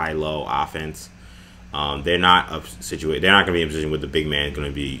traditional high-low offense. They're not going to be in a position where the big man is going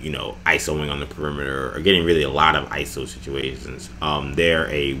to be, you know, isoing on the perimeter or getting really a lot of iso situations. They're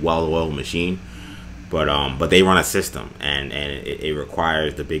a well-oiled machine, but they run a system, and it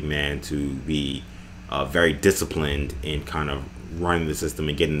requires the big man to be very disciplined in kind of running the system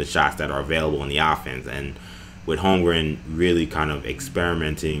and getting the shots that are available in the offense. And with Holmgren really kind of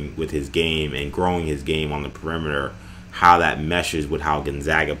experimenting with his game and growing his game on the perimeter, how that meshes with how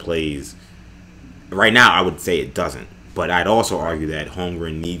Gonzaga plays. Right now, I would say it doesn't. But I'd also argue that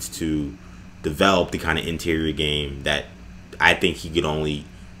Holmgren needs to develop the kind of interior game that I think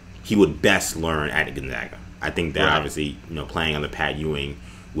he would best learn at Gonzaga. I think that obviously, you know, playing on the Pat Ewing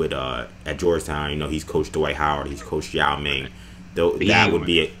with at Georgetown, you know, he's coached Dwight Howard, he's coached Yao Ming. That would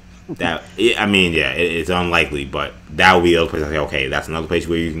be it. I mean, yeah, it's unlikely, but that would be the other place I say, okay, that's another place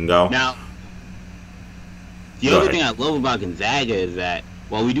where you can go. Now, the other thing I love about Gonzaga is that,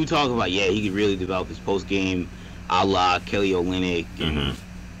 while we do talk about, he could really develop his post-game a la Kelly Olynyk and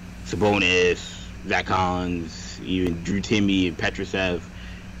Sabonis, Zach Collins, even Drew Timme and Petrushev.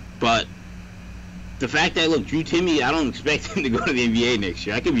 But the fact that, look, Drew Timme, I don't expect him to go to the NBA next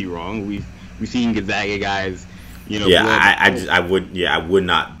year. I could be wrong. We've seen Gonzaga guys, you know. Yeah, I would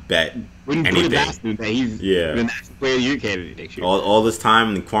not bet anything. Put it past him that he's the National Player of the Year candidate next year. All this time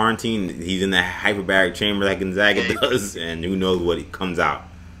in the quarantine, he's in that hyperbaric chamber that Gonzaga does, and who knows what comes out.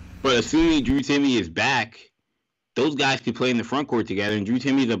 But assuming Drew Timme is back, those guys could play in the front court together, and Drew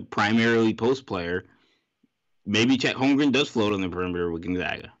Timme's a primarily post player. maybe Chet Holmgren does float on the perimeter with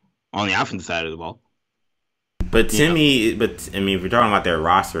Gonzaga on the offensive side of the ball. But Timmy, I mean, if we're talking about their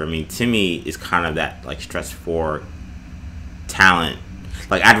roster, I mean, Timmy is kind of that like stretch four talent.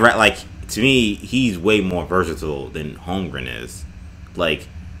 Like to me, he's way more versatile than Holmgren is. Like,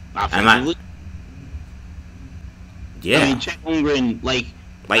 offensively, yeah. I mean, Chet Holmgren, like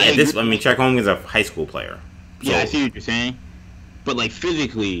at this, I mean, Chet Holmgren's a high school player. So. Yeah, I see what you're saying, but like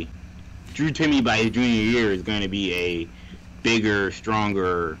physically, Drew Timme by his junior year is going to be a bigger,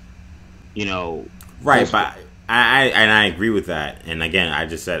 stronger, right. But I agree with that. And again, I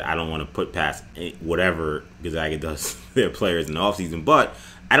just said I don't want to put past whatever Gonzaga does their players in the offseason. But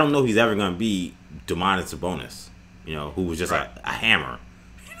I don't know if he's ever going to be Domantas Sabonis, who was just a hammer.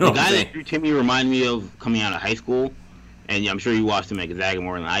 The guy that Drew Timme reminded me of coming out of high school, and I'm sure you watched him at Gonzaga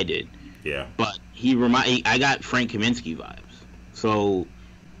more than I did. Yeah. But I got Frank Kaminsky vibes. So,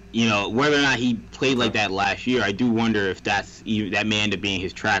 whether or not he played like that last year, I do wonder if that may end up being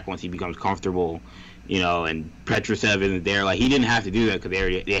his track once he becomes comfortable, and Petrushev isn't there. Like, he didn't have to do that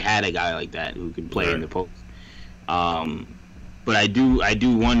because they had a guy like that who could play in the post. But I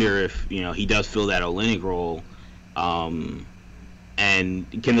do wonder if, he does fill that Olynyk role,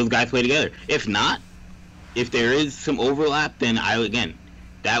 and can those guys play together? If not, if there is some overlap, then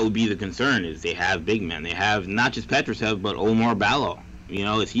that would be the concern. Is they have big men. They have not just Petrushev, but Omar Ballo.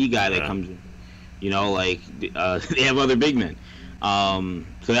 Is he a guy that comes in? They have other big men.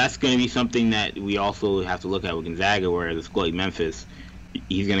 So that's going to be something that we also have to look at with Gonzaga, where the school like Memphis,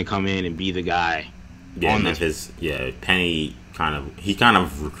 he's going to come in and be the guy. Yeah, Memphis. Yeah, Penny kind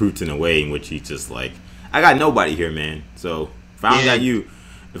of recruits in a way in which he's just like, I got nobody here, man. So if I don't got you,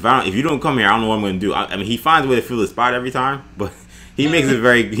 if you don't come here, I don't know what I'm going to do. I mean, he finds a way to fill the spot every time, but he makes it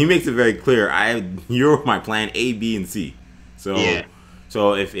very clear. You're my plan A, B, and C. So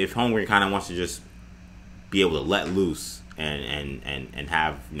if Holmgren kind of wants to just be able to let loose and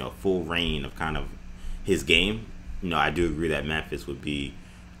have full reign of kind of his game, I do agree that Memphis would be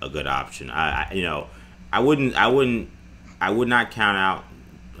a good option. I would not count out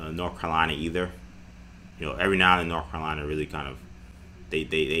North Carolina either. Every now and then North Carolina really kind of they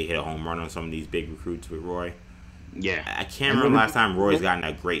hit a home run on some of these big recruits with Roy. Yeah, I can't remember last time Roy's gotten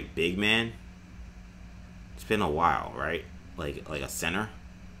a great big man. It's been a while, right? Like a center.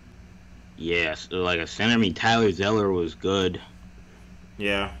 Yes, like a center. I mean, Tyler Zeller was good.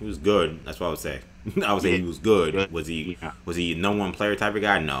 Yeah, he was good. That's what I would say. I would say he was good. Was he a no one player type of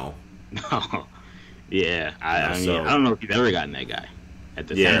guy? No. No. Yeah, I don't know if you've ever gotten that guy at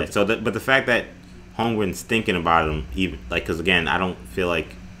the center. So but the fact that Holmgren's thinking about him, even because again, I don't feel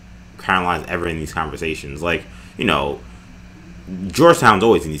like Carolina's ever in these conversations. Like, Georgetown's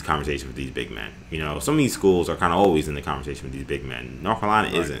always in these conversations with these big men. Some of these schools are kind of always in the conversation with these big men. North Carolina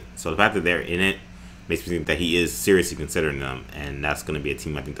isn't. So the fact that they're in it makes me think that he is seriously considering them, and that's going to be a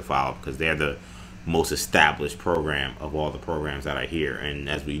team I think to follow because they're the most established program of all the programs that I hear. And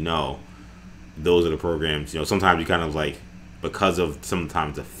as we know, those are the programs. Sometimes you kind of like, because of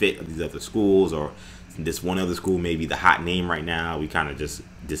sometimes the fit of these other schools or this one other school may be the hot name right now, we kind of just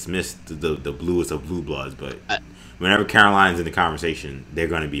dismiss the bluest of blue bloods. But whenever Carolina's in the conversation, they're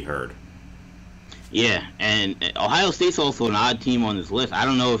going to be heard. Yeah, and Ohio State's also an odd team on this list. I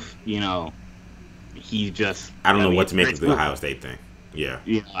don't know if, he's just... I don't know what to make of the Ohio State thing. Yeah.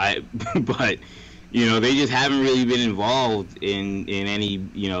 But, they just haven't really been involved in any,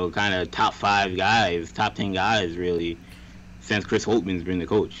 kind of top 5 guys, top 10 guys, really, since Chris Holtman's been the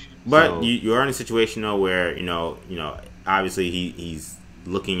coach. But you are in a situation though where obviously he's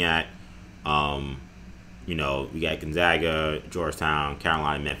looking at we got Gonzaga, Georgetown,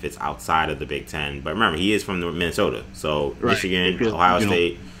 Carolina, Memphis outside of the Big Ten. But remember, he is from Minnesota, so right. Michigan, Ohio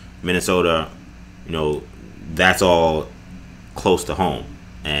State, Minnesota, that's all close to home,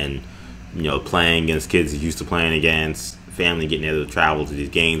 and playing against kids he's used to playing against, family getting able to travel to these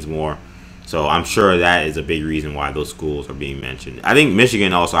games more. So I'm sure that is a big reason why those schools are being mentioned. I think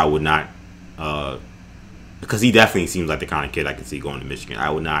Michigan also I would not, because he definitely seems like the kind of kid I could see going to Michigan. I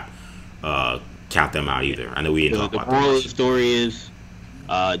would not count them out either. I know we didn't talk about that. The moral of the story is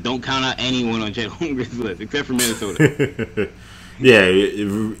don't count out anyone on Chet Holmgren's list except for Minnesota. Yeah,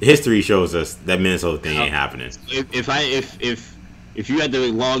 history shows us that Minnesota thing ain't happening. If you had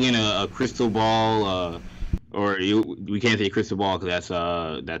to log in a crystal ball. We can't say crystal ball because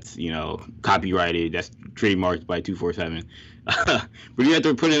that's copyrighted. That's trademarked by 247. But you have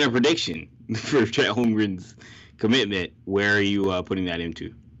to put in a prediction for Chet Holmgren's commitment. Where are you putting that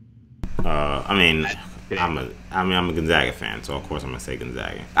into? I'm a Gonzaga fan, so of course I'm gonna say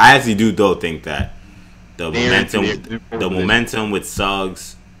Gonzaga. I actually do though think that the momentum with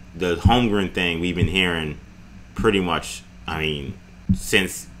Suggs, the Holmgren thing we've been hearing pretty much, I mean,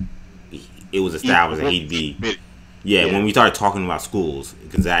 since it was established that he'd be, when we started talking about schools,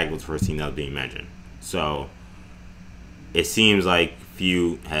 Gonzaga was the first team that was being mentioned. So it seems like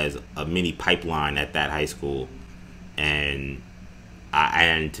Few has a mini pipeline at that high school, and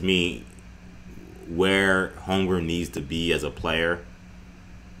to me, where Holmgren needs to be as a player,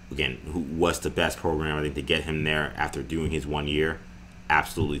 again, what's the best program I think to get him there after doing his 1 year?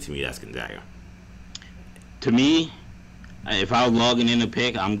 Absolutely, to me, that's Gonzaga. To me, if I was logging in to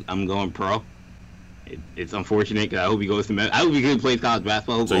pick, I'm going pro. It's unfortunate because I hope he goes to I hope he could play college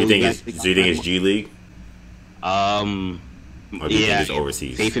basketball. So you think it's G League? Or do you think it's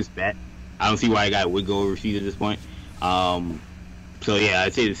overseas? Safest bet. I don't see why a guy would go overseas at this point. So yeah,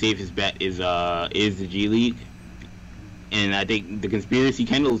 I'd say the safest bet is the G League, and I think the conspiracy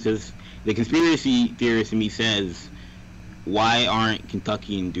theorist in me says, why aren't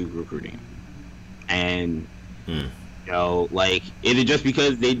Kentucky and Duke recruiting? And you know, like, is it just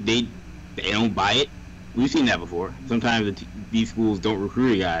because they don't buy it? We've seen that before. Sometimes these schools don't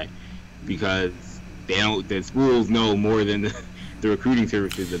recruit a guy because the schools know more than the recruiting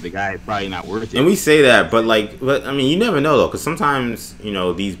services that the guy is probably not worth it. And we say that, but I mean, you never know though, because sometimes, you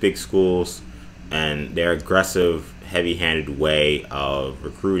know, these big schools and their aggressive, heavy-handed way of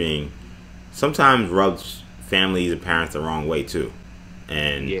recruiting sometimes rubs families and parents the wrong way too.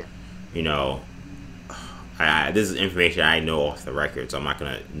 And you know, this is information I know off the record, so I'm not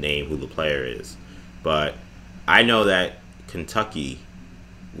gonna name who the player is, but I know that Kentucky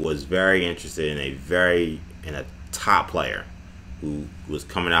was very interested in a top player who was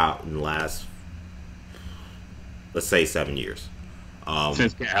coming out in the last, let's say, 7 years.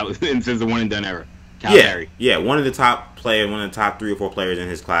 Since the one and done era. Calipari. Yeah, one of the top 3 or 4 players in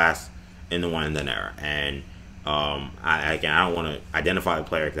his class in the one and done era. And I don't want to identify the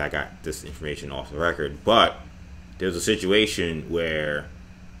player because I got this information off the record, but there's a situation where,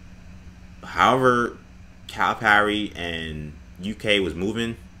 however Calipari and UK was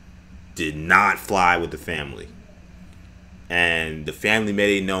moving, did not fly with the family. And the family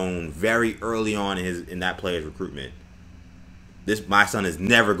made it known very early on in that player's recruitment. My son is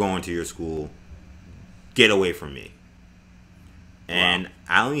never going to your school. Get away from me. And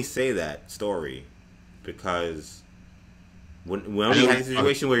I only say that story because when we had a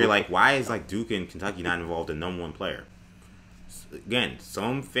situation where you're like, why is like Duke and Kentucky not involved in number 1 player? Again,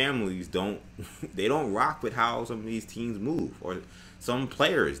 some families don't rock with how some of these teams move, or some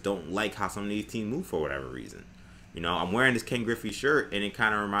players don't like how some of these teams move for whatever reason. You know, I'm wearing this Ken Griffey shirt, and it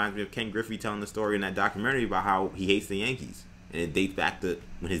kind of reminds me of Ken Griffey telling the story in that documentary about how he hates the Yankees, and it dates back to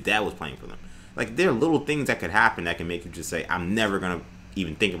when his dad was playing for them. Like, there are little things that could happen that can make you just say, I'm never gonna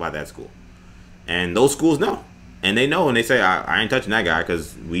even think about that school. And those schools know, and they know, and they say, I ain't touching that guy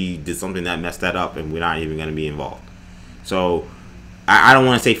because we did something that messed that up, and we're not even gonna be involved. So I don't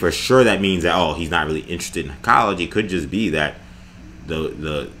want to say for sure that means that, he's not really interested in college. It could just be that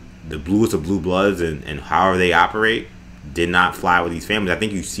the bluest of blue bloods and however they operate did not fly with these families. I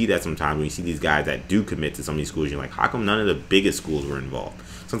think you see that sometimes when you see these guys that do commit to some of these schools. You're like, how come none of the biggest schools were involved?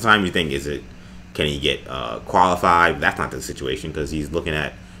 Sometimes you think, can he get qualified? That's not the situation because he's looking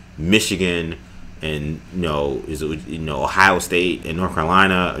at Michigan and Ohio State and North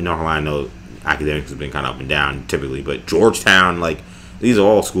Carolina. North Carolina, academics have been kind of up and down typically, but Georgetown, like, these are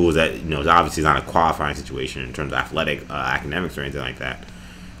all schools that, obviously not a qualifying situation in terms of athletic academics or anything like that.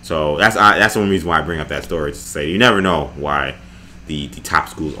 So that's one reason why I bring up that story, to say you never know why the top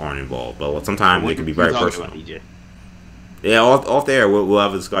schools aren't involved. But sometimes they can be very personal. Yeah, off there we'll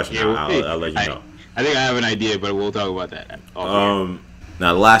have a discussion. Yeah, I'll let you know. I think I have an idea, but we'll talk about that. Now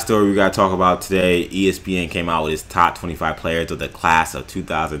the last story we got to talk about today, ESPN came out with its top 25 players of the class of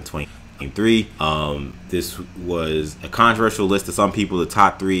 2023. This was a controversial list to some people. The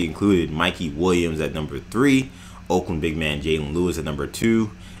top 3 included Mikey Williams at number 3, Oakland big man Jalen Lewis at number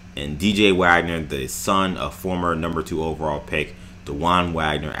 2, and DJ Wagner, the son of former number 2 overall pick DeJuan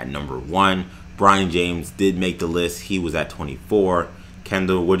Wagner, at number 1. Brian James did make the list. He was at 24.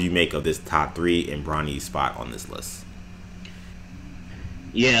 Kendall, what do you make of this top 3 and Bronny's spot on this list?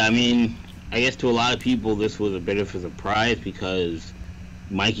 Yeah, I mean, I guess to a lot of people this was a bit of a surprise because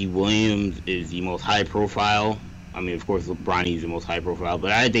Mikey Williams is the most high profile. I mean, of course, Bronny's the most high profile,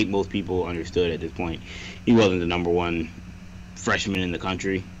 but I think most people understood at this point he wasn't the number 1 freshman in the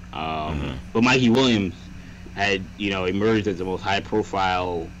country. But Mikey Williams had, emerged as the most high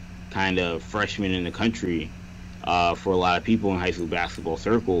profile kind of freshman in the country for a lot of people in high school basketball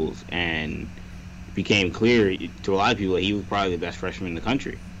circles, and it became clear to a lot of people that he was probably the best freshman in the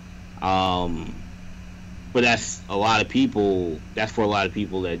country. But that's for a lot of people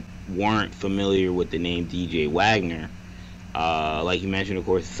that weren't familiar with the name DJ Wagner, like you mentioned, of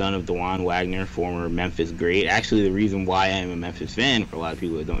course, son of Dajuan Wagner, former Memphis great. Actually, the reason why I am a Memphis fan, for a lot of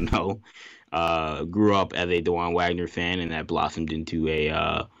people that don't know, grew up as a Dajuan Wagner fan, and that blossomed into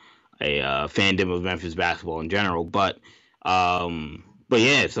a fandom of Memphis basketball in general. But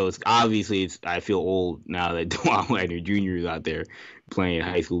yeah, so it's obviously I feel old now that Dajuan Wagner Jr. is out there playing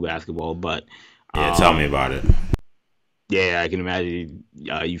high school basketball. But Yeah, tell me about it. yeah, I can imagine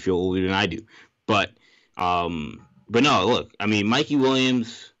you feel older than I do. But but no, look, I mean, Mikey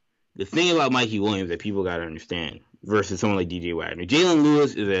Williams. The thing about Mikey Williams that people got to understand versus someone like DJ Wagner, Jalen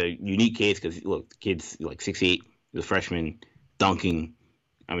Lewis is a unique case because look, the kid's like 6'8", the freshman, dunking.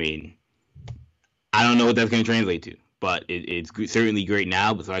 I mean, I don't know what that's going to translate to, but it's certainly great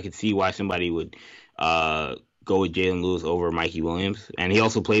now. But so I could see why somebody would go with Jalen Lewis over Mikey Williams, and he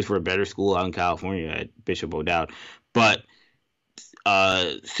also plays for a better school out in California at Bishop O'Dowd. But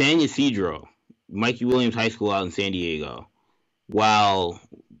San Ysidro, Mikey Williams High School out in San Diego, while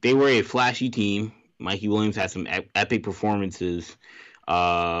they were a flashy team, Mikey Williams had some epic performances.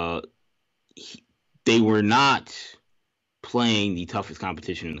 They were not playing the toughest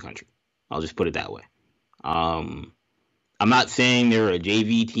competition in the country. I'll just put it that way. Um, I'm not saying they're a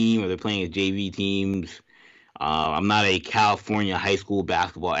JV team or they're playing as JV teams. I'm not a California high school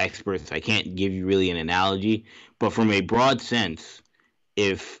basketball expert, so I can't give you really an analogy. But from a broad sense,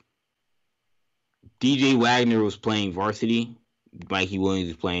 if DJ Wagner was playing varsity, Mikey Williams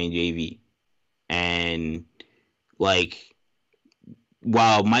is playing JV. And like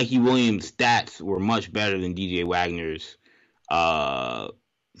while Mikey Williams' stats were much better than DJ Wagner's uh,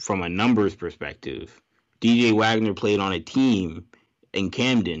 from a numbers perspective, DJ Wagner played on a team in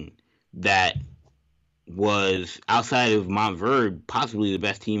Camden that was outside of Montverde possibly the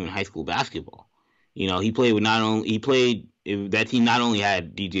best team in high school basketball. You know, he played with not only he played that team not only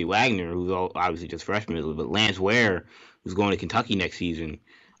had DJ Wagner, who's obviously just freshman, but Lance Ware, who's going to Kentucky next season,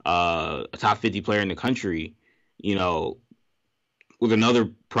 a top 50 player in the country. You know, with another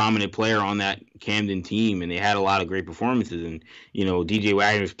prominent player on that Camden team, and they had a lot of great performances. And you know, DJ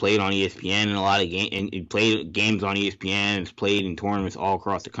Wagner's played on ESPN in a lot of games, and he played games on ESPN, and has played in tournaments all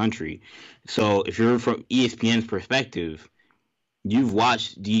across the country. So if you're from ESPN's perspective, you've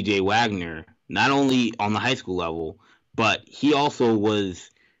watched DJ Wagner not only on the high school level, but he also was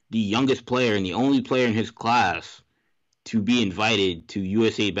the youngest player and the only player in his class to be invited to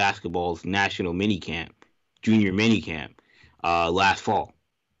USA Basketball's national minicamp, junior minicamp, last fall.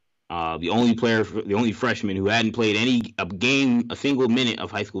 The only freshman who hadn't played a single minute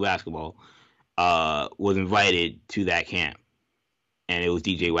of high school basketball, was invited to that camp, and it was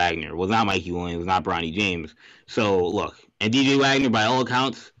DJ Wagner. It was not Mikey Williams. It was not Bronny James. So look, and DJ Wagner, by all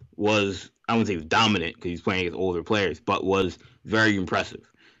accounts, was I wouldn't say was dominant because he's playing against older players, but was very impressive.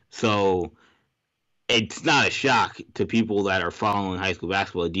 So it's not a shock to people that are following high school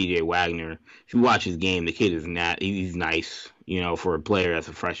basketball. DJ Wagner, if you watch his game, the kid is not. He's nice, you know, for a player that's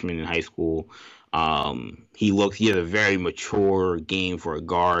a freshman in high school. He has a very mature game for a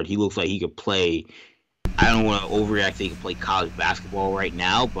guard. He looks like he could play. I don't want to overreact. He can play college basketball right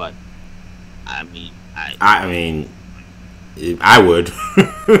now, but I mean, I would.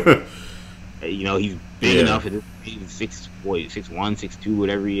 you know, he's big enough. He's 6'1", 6'2",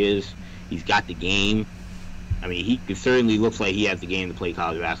 whatever he is. He's got the game. I mean, he certainly looks like he has the game to play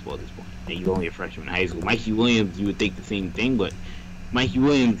college basketball at this point. And he's only a freshman in high school. Mikey Williams, you would think the same thing, but Mikey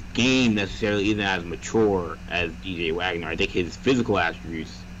Williams' game necessarily isn't as mature as DJ Wagner. I think his physical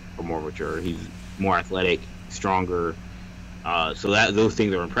attributes are more mature. He's more athletic, stronger. So those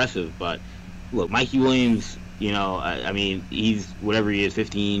things are impressive. But look, Mikey Williams, you know, I mean, he's whatever he is,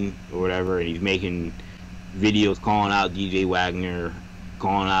 15 or whatever, and he's making videos calling out DJ Wagner,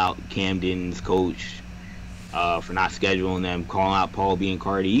 calling out Camden's coach for not scheduling them, calling out Paul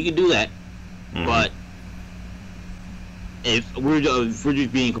Biancardi. You can do that, but if we're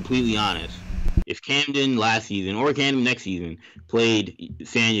just being completely honest, if Camden last season or Camden next season played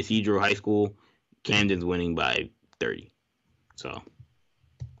San Ysidro High School, Camden's winning by 30. So,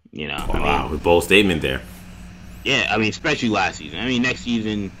 you know, Wow, bold statement there. Yeah, I mean, especially last season. I mean, next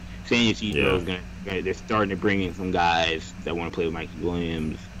season, San Ysidro is they're starting to bring in some guys that want to play with Mikey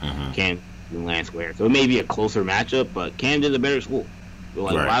Williams, Camden, and Lance Ware. So it may be a closer matchup, but Camden's a better school. So,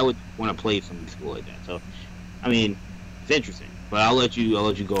 like, why would you want to play some school like that? So, I mean, it's interesting. But I'll let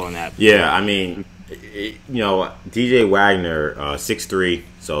you go on that. Yeah, I mean, you know, DJ Wagner, 6'3",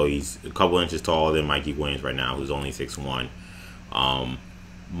 so he's a couple inches taller than Mikey Williams right now, who's only 6'1".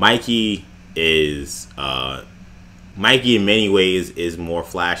 Mikey in many ways is more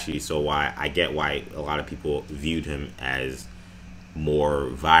flashy, so I get why a lot of people viewed him as more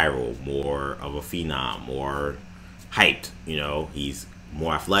viral, more of a phenom, more hyped. You know, he's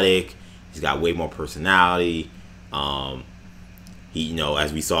more athletic. He's got way more personality. He, you know,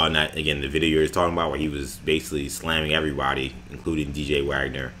 as we saw in that, again, the video you're talking about, where he was basically slamming everybody, including DJ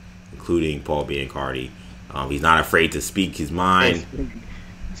Wagner, including Paul Biancardi. He's not afraid to speak his mind.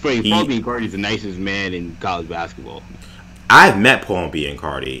 It's funny. Paul Biancardi is the nicest man in college basketball. I've met Paul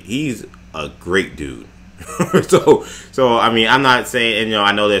Biancardi. He's a great dude. so I mean, I'm not saying, and you know,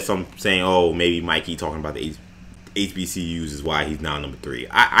 I know there's some saying, oh, maybe Mikey talking about the HBCUs is why he's now number 3.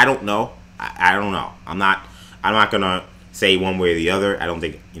 I don't know. I don't know. I'm not gonna say one way or the other. I don't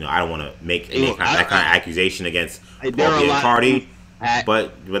think, you know, I don't want to make that kind of accusation against Paul Biancardi.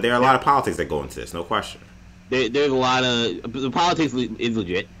 But there are a lot of politics that go into this, no question. There's a lot of the politics is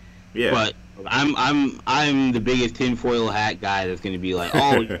legit. Yeah. But I'm the biggest tinfoil hat guy that's going to be like,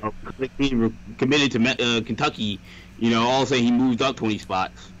 oh, you know, he committed to Kentucky, you know, all of a sudden he moved up 20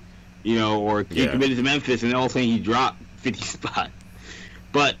 spots, you know, or he committed to Memphis and all of a sudden he dropped 50 spots.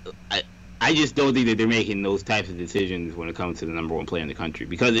 But I just don't think that they're making those types of decisions when it comes to the number 1 player in the country,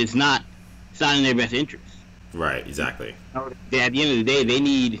 because it's not in their best interest. Right, exactly. At the end of the day, they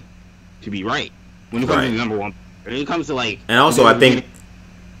need to be right when it comes to the number 1. When it comes to, like, and also I think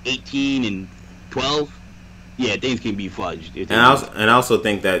 18 and 12, yeah, things can be fudged. And I also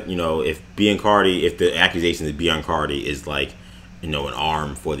think that, you know, if the accusation is Biancardi is like, you know, an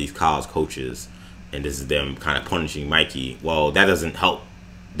arm for these college coaches, and this is them kind of punishing Mikey, well, that doesn't help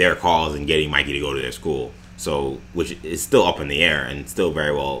their cause in getting Mikey to go to their school. So, which is still up in the air and still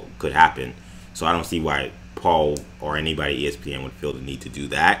very well could happen. So I don't see why Paul or anybody at ESPN would feel the need to do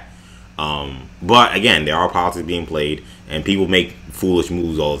that. But again, there are politics being played, and people make foolish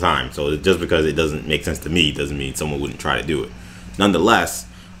moves all the time. So just because it doesn't make sense to me doesn't mean someone wouldn't try to do it. Nonetheless,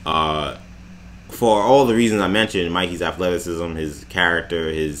 for all the reasons I mentioned, Mikey's athleticism, his character,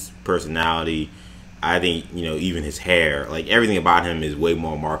 his personality, I think, you know, even his hair, like everything about him is way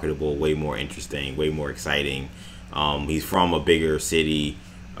more marketable, way more interesting, way more exciting. He's from a bigger city,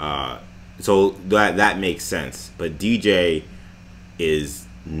 so that makes sense. But DJ is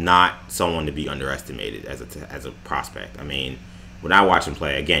not someone to be underestimated as a prospect. I mean, when I watch him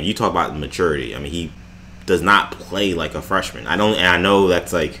play, again, you talk about maturity. I mean, he does not play like a freshman. I know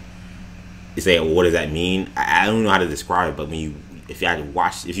that's like, you say, well, what does that mean? I don't know how to describe it, but if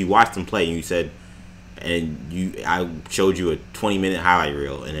you watched him play and you said, I showed you a 20-minute highlight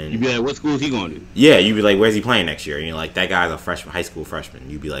reel, and then you'd be like, what school is he going to? Yeah, you'd be like, where's he playing next year? And you're like, that guy's a freshman, high school freshman.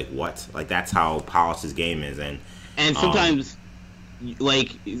 You'd be like, what? Like, that's how polished his game is. And sometimes,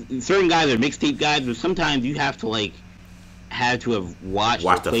 like, certain guys are mixtape guys, but sometimes you have to have watched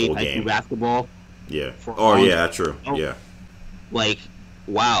or played high school basketball. Yeah. Oh, yeah, that's true. Yeah. Like,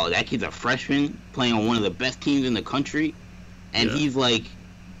 wow, that kid's a freshman playing on one of the best teams in the country, and he's like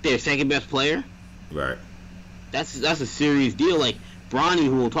their second best player. Right. That's a serious deal. Like, Bronny,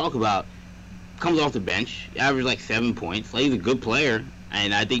 who we'll talk about, comes off the bench, averaged like 7 points. Like, he's a good player,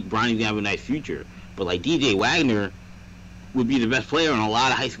 and I think Bronny's gonna have a nice future. But like, DJ Wagner would be the best player on a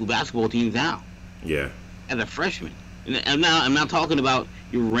lot of high school basketball teams now. Yeah. As a freshman, and I'm not talking about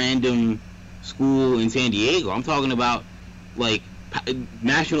your random school in San Diego. I'm talking about like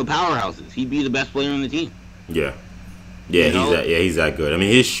national powerhouses. He'd be the best player on the team. Yeah. Yeah, he's that good. I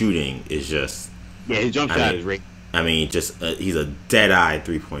mean, his shooting is just. Yeah, his jump shot is great. I mean, just he's a dead-eye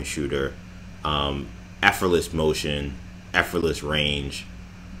three-point shooter. Effortless motion, effortless range.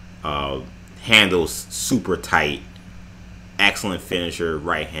 Handles super tight. Excellent finisher,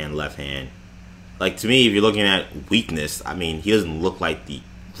 right hand, left hand. Like, to me, if you're looking at weakness, I mean, he doesn't look like the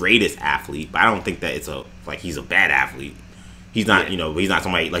greatest athlete, but I don't think that he's a bad athlete. He's not, he's not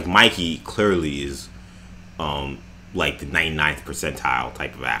somebody like Mikey. Clearly is, like the 99th percentile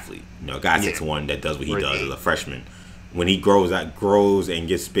type of athlete. A guy 6'1" that does what he does as a freshman. When he grows and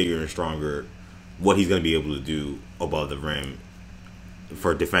gets bigger and stronger, what he's going to be able to do above the rim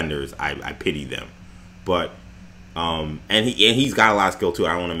for defenders, I pity them. But and he's got a lot of skill too.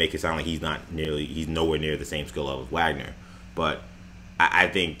 I don't want to make it sound like he's nowhere near the same skill level as Wagner. But I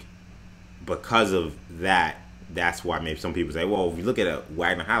think because of that, that's why maybe some people say, well, if you look at a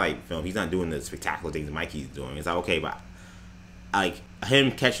Wagner highlight film, he's not doing the spectacular things Mikey's doing. It's like, okay, but like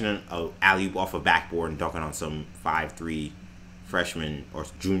him catching an alley-oop off a backboard and dunking on some 5'3" freshman or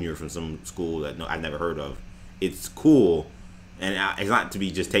junior from some school that I've never heard of, it's cool, and it's not to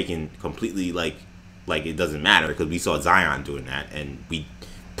be just taken completely like it doesn't matter, because we saw Zion doing that, and we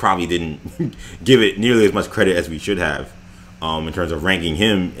probably didn't give it nearly as much credit as we should have in terms of ranking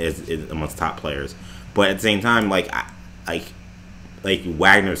him as amongst top players. But at the same time, like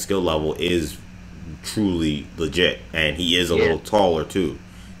Wagner's skill level is truly legit, and he is a little taller too,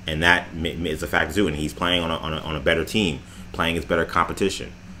 and that is a factor too. And he's playing on a better team, playing against better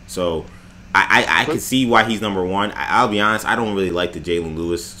competition. So I can see why he's number one. I'll be honest, I don't really like the Jalen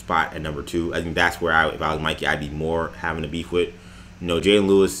Lewis spot at number two. I think that's where if I was Mikey, I'd be more having a beef with. You know, Jalen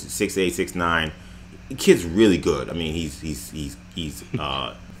Lewis, 6'8", 6'9". The kid's really good. I mean, he's he's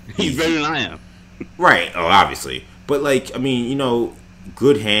better than I am. Right. Oh, obviously. But, like, I mean, you know,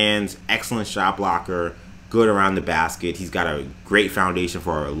 good hands, excellent shot blocker, good around the basket. He's got a great foundation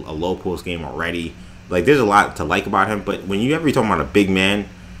for a low post game already. Like, there's a lot to like about him. But when you ever talking about a big man,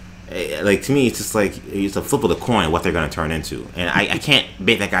 like, to me, it's just like it's a flip of the coin what they're going to turn into. And I can't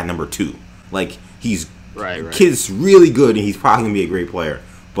make that guy number two. Like, he's kid's really good, and he's probably going to be a great player.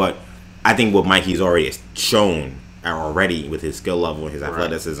 But I think what Mikey's already shown with his skill level and his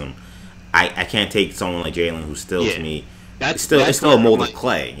athleticism, I can't take someone like Jalen, who's still to me, it's still a mold of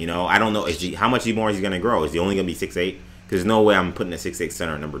clay. You know, I don't know how much more he's going to grow. Is he only going to be 6'8"? Because there's no way I'm putting a 6'8"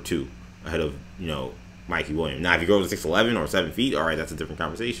 center at number two ahead of, you know, Mikey Williams. Now, if he grows to 6'11" or 7 feet, all right, that's a different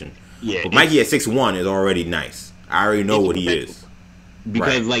conversation. Yeah, but Mikey at 6'1" is already nice. I already know what he is.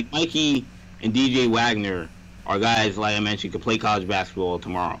 Because like Mikey and DJ Wagner are guys, like I mentioned, could play college basketball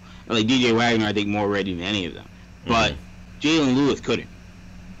tomorrow. Like DJ Wagner, I think more ready than any of them. But Jalen Lewis couldn't.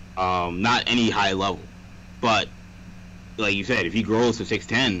 Not any high level. But like you said, if he grows to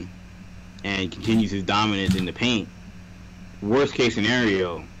 6'10" and continues his dominance in the paint, worst case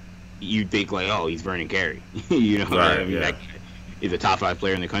scenario, you think like, oh, he's Vernon Carey. You know, I mean, that guy is a top 5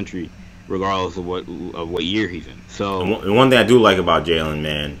 player in the country, regardless of what year he's in. So one thing I do like about Jalen,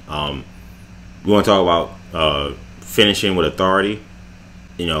 man, we want to talk about finishing with authority.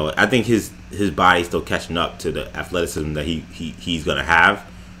 You know, I think his body's still catching up to the athleticism that he's gonna have,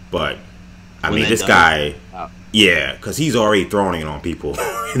 but I mean, this guy, because he's already throwing it on people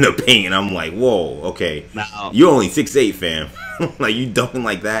in the paint, and I'm like, whoa, okay, you're only 6'8", fam. Like, you dunking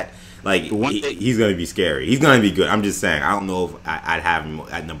like that, like he's gonna be scary. He's gonna be good. I'm just saying, I don't know if I'd have him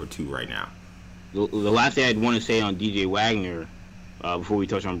at number 2 right now. The last thing I'd want to say on DJ Wagner, before we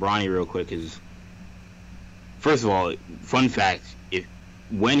touch on Bronny real quick, is first of all, fun fact: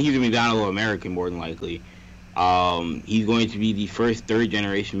 when he's a McDonald All-American, more than likely, he's going to be the first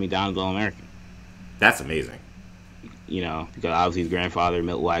third-generation McDonald's All-American. That's amazing. You know, because obviously his grandfather,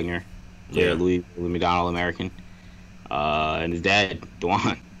 Milt Wagner, Louis McDonald All-American, and his dad,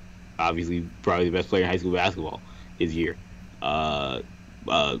 Dewan, obviously probably the best player in high school basketball his year.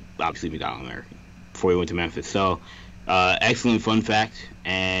 Obviously McDonald All-American before he went to Memphis. So, excellent fun fact,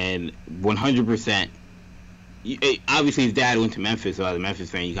 and 100%. Obviously, his dad went to Memphis, so as a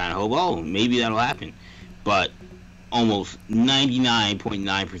Memphis fan, you kind of hope, oh, maybe that'll happen. But almost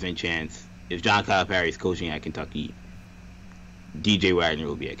 99.9% chance, if John Calipari is coaching at Kentucky, DJ Wagner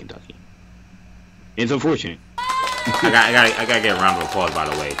will be at Kentucky. It's unfortunate. I gotta get a round of applause, by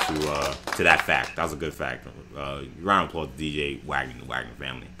the way, to that fact. That was a good fact. Round of applause to DJ Wagner and the Wagner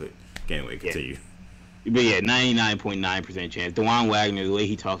family. But anyway, continue. But yeah, 99.9% chance. Dewan Wagner, the way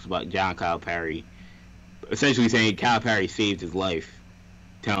he talks about John Calipari, essentially saying Calipari saved his life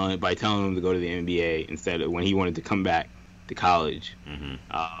by telling him to go to the NBA instead of when he wanted to come back to college.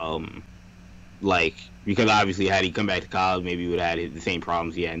 Because obviously had he come back to college, maybe he would have had the same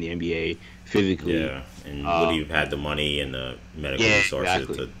problems he had in the NBA physically. Yeah, and would he have had the money and the medical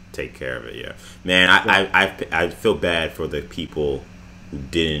resources to take care of it? Yeah, man, I feel bad for the people who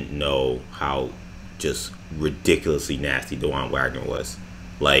didn't know how just ridiculously nasty Dewan Wagner was.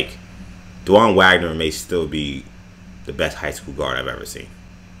 Like, Dewan Wagner may still be the best high school guard I've ever seen.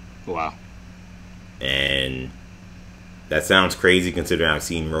 Wow. And that sounds crazy considering I've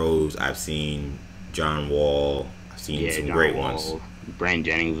seen Rose, I've seen John Wall, I've seen some great ones. Brandon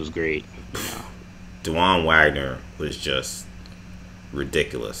Jennings was great. Dewan Wagner was just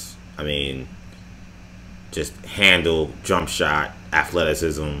ridiculous. I mean, just handle, jump shot,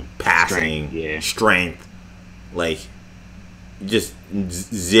 athleticism, passing, strength. Like, just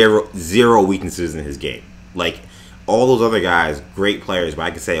zero weaknesses in his game. Like, all those other guys, great players, but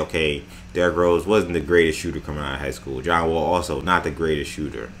I could say, okay, Derrick Rose wasn't the greatest shooter coming out of high school. John Wall also not the greatest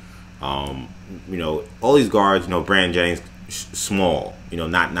shooter. You know, all these guards, you know, Brandon Jennings, small, you know,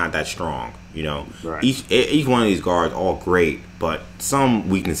 not that strong. You know, each one of these guards all great, but some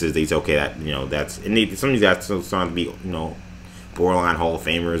weaknesses they say, okay, that, you know, that's, and some of these guys are starting to be, you know, borderline Hall of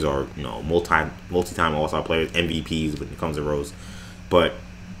Famers or, you know, multi-time All-Star players, MVPs when it comes to Rose. But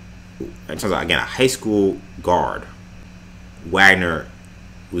in terms of, again, a high school guard, Wagner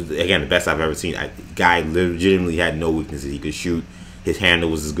was, again, the best I've ever seen. Guy legitimately had no weaknesses. He could shoot. His handle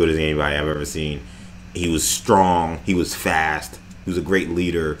was as good as anybody I've ever seen. He was strong. He was fast. He was a great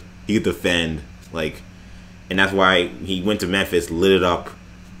leader. He could defend. Like, and that's why he went to Memphis, lit it up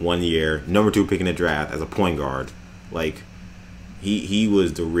one year, number 2 pick in the draft as a point guard. Like, he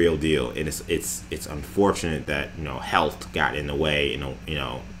was the real deal, and it's unfortunate that health got in the way, and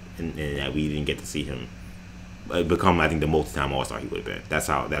that we didn't get to see him become, I think, the multi-time All-Star he would have been. That's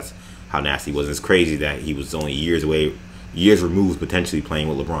how nasty he was. And it's crazy that he was only years removed, potentially playing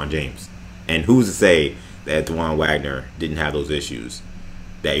with LeBron James. And who's to say that Dajuan Wagner didn't have those issues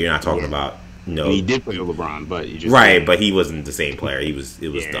that you're not talking about? No, he did play with LeBron, but but he wasn't the same player. It was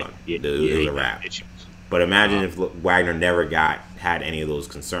done. It was a wrap. But imagine if Wagner never had any of those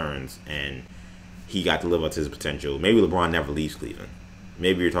concerns and he got to live up to his potential. Maybe LeBron never leaves Cleveland.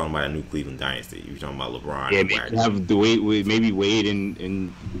 Maybe you're talking about a new Cleveland dynasty. You're talking about LeBron. Yeah, maybe Wade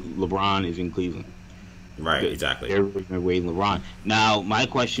and LeBron is in Cleveland. Right, exactly. They're Wade and LeBron. Now, my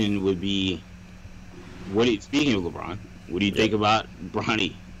question would be, speaking of LeBron, what do you think about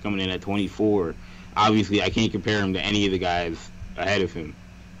Bronny coming in at 24? Obviously, I can't compare him to any of the guys ahead of him.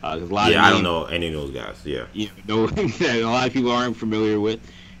 I don't know any of those guys. Yeah, a lot of people aren't familiar with.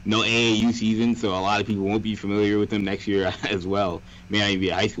 No AAU season, so a lot of people won't be familiar with him next year as well. May not even be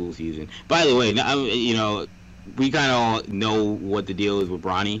a high school season. By the way, we kind of all know what the deal is with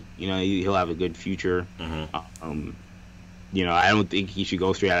Bronny. He'll have a good future. Mm-hmm. I don't think he should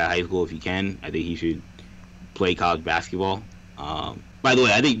go straight out of high school if he can. I think he should play college basketball. By the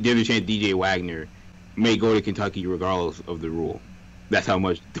way, I think there's a chance DJ Wagner may go to Kentucky regardless of the rule. That's how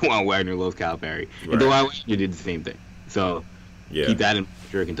much Dajuan Wagner loves Calipari. Right. And Dajuan Wagner did the same thing. So keep that in mind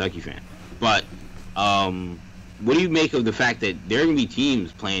if you're a Kentucky fan. But what do you make of the fact that there are going to be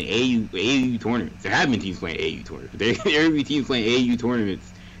teams playing AAU tournaments? There have been teams playing AAU tournaments. There are going to be teams playing AAU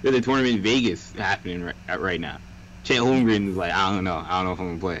tournaments. There's a tournament in Vegas happening right now. Chet Holmgren is like, I don't know if I'm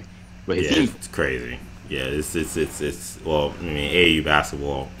going to play. But it's crazy. Yeah, it's well, I mean, AAU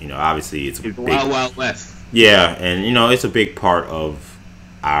basketball, obviously it's big, Wild West. Yeah, and it's a big part of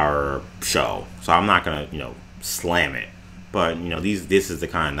our show. So I'm not going to, slam it. But, this is the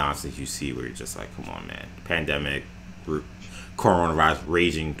kind of nonsense you see where you're just like, come on, man. Pandemic, coronavirus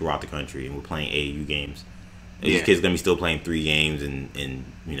raging throughout the country, and we're playing AAU games. These kids going to be still playing 3 games in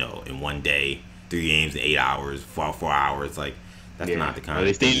one day, 3 games in 8 hours, 4 hours. Like, that's not the kind of thing. Are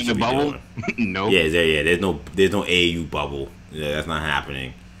they staying in the bubble? No. Yeah. There's no AAU bubble. Yeah, that's not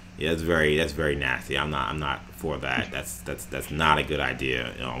happening. Yeah, that's very nasty. I'm not for that. That's not a good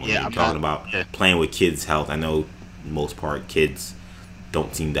idea. When you're talking about playing with kids' health, I know most part kids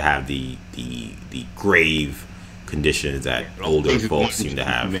don't seem to have the grave conditions that older folks seem to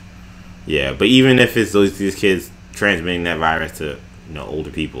have. Yeah, but even if it's these kids transmitting that virus to older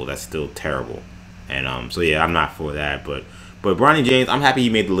people, that's still terrible. And so I'm not for that. But Bronny James, I'm happy he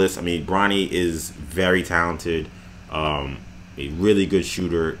made the list. I mean, Bronny is very talented, a really good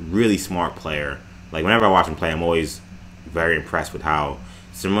shooter, really smart player. Like, whenever I watch him play, I'm always very impressed with how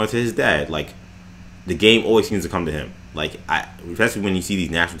similar to his dad. Like, the game always seems to come to him. Like, especially when you see these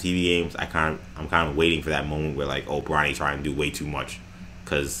national TV games, I'm kind of waiting for that moment where, like, Bronny trying to do way too much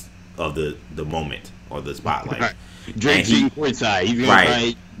because of the moment or the spotlight. Right. Drake's courtside. He's gonna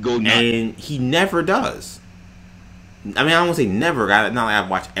try to go nuts. And he never does. I mean, I don't want to say never. Not like I've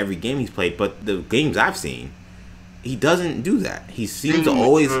watched every game he's played, but the games I've seen, he doesn't do that. He seems to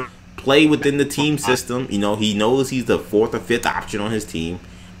always play within the team system. He knows he's the 4th or 5th option on his team,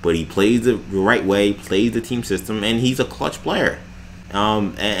 but he plays the right way, plays the team system, and he's a clutch player.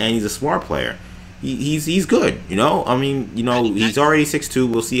 And he's a smart player. He's good. I mean, he's already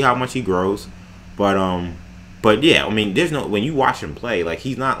 6'2". We'll see how much he grows, but yeah, I mean, there's no, when you watch him play, like,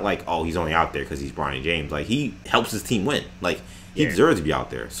 he's not like, oh, he's only out there because he's Bronny James. Like, he helps his team win. Like, he deserves to be out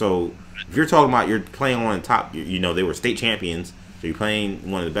there. So if you're talking about you're playing on the top, they were state champions, so you're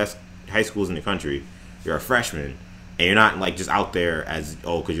playing one of the best high schools in the country. You're a freshman, and you're not like just out there as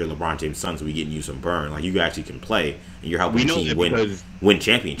because you're LeBron James' son, so we getting you some burn. Like, you actually can play, and you're helping the team win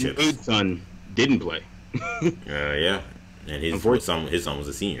championships. His son didn't play. Yeah. And his son was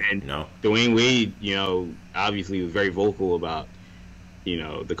a senior. And Dwayne Wade, obviously was very vocal about,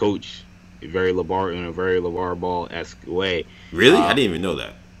 the coach, in a very LeVar Ball-esque way. Really? I didn't even know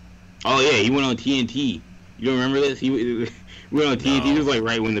that. Oh yeah, he went on TNT. You don't remember this? He went on TNT. No. It was like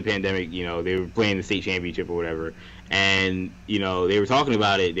right when the pandemic, they were playing the state championship or whatever, and they were talking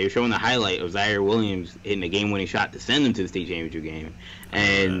about it. They were showing the highlight of Zaire Williams hitting a game-winning shot to send them to the state championship game,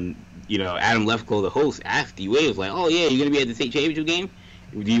 and. Adam Lefkoe, the host, asked D-Wade, was like, oh, yeah, you're going to be at the state championship game?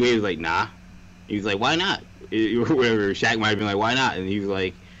 D-Wade was like, nah. He was like, why not? Whatever. Shaq might have been like, why not? And he was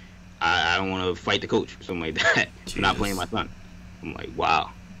like, I don't want to fight the coach or something like that. I'm not playing my son. I'm like,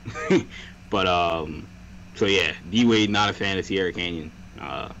 wow. But, so, yeah, D-Wade, not a fan of Sierra Canyon.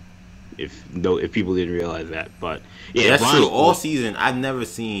 if people didn't realize that. But Yeah, yeah, that's true. Bronny. All season, I've never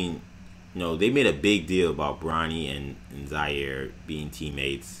seen. They made a big deal about Bronny and Zaire being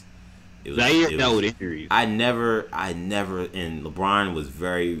teammates. Zaire It dealt was. with injuries. I never, and LeBron was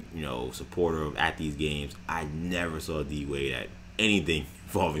very, supportive at these games. I never saw D Wade at anything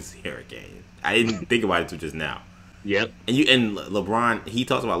involving Sierra Kane. I didn't think about it until just now. Yep. And LeBron, he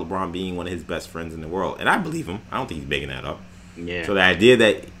talks about LeBron being one of his best friends in the world, and I believe him. I don't think he's making that up. Yeah. So the idea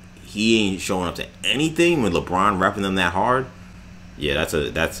that he ain't showing up to anything when LeBron repping them that hard, yeah, that's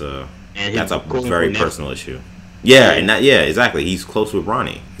a very personal issue. Yeah, and exactly. He's close with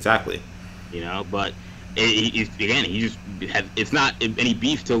Bronny, exactly. But again, it's not any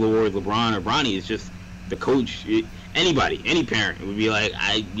beef to towards LeBron or Bronny. It's just the coach. Anybody, any parent would be like,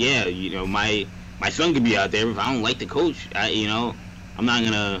 my son could be out there, but if I don't like the coach, I'm not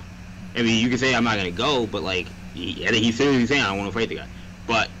gonna. I mean, you can say I'm not gonna go, but like he's seriously saying I don't want to fight the guy.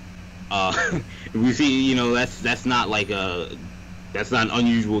 But we see, that's not that's not an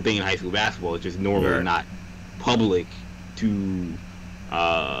unusual thing in high school basketball. It's just normally Right. not public to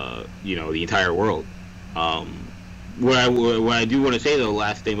the entire world. What I do want to say though, the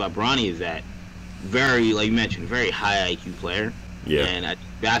last thing about Bronny is that very, like you mentioned, very high IQ player. Yeah. And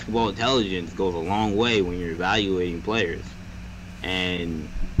basketball intelligence goes a long way when you're evaluating players, and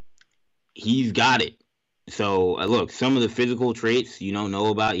he's got it. So look, some of the physical traits you don't know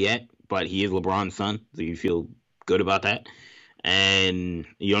about yet, but he is LeBron's son, so you feel good about that. And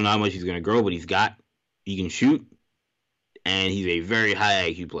you don't know how much he's going to grow, but he can shoot, and he's a very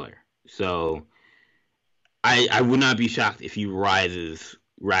high IQ player. So I would not be shocked if he rises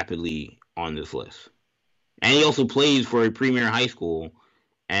rapidly on this list. And he also plays for a premier high school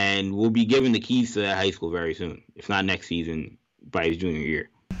and will be given the keys to that high school very soon, if not next season, by his junior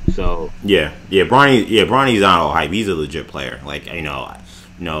year. So Bronny's not all hype. He's a legit player. Like,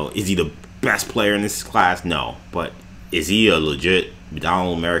 is he the best player in this class? No, but is he a legit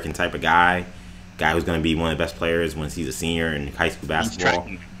Donald American type of guy who's going to be one of the best players once he's a senior in high school basketball?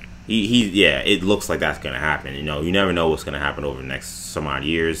 It looks like that's going to happen. You never know what's going to happen over the next some odd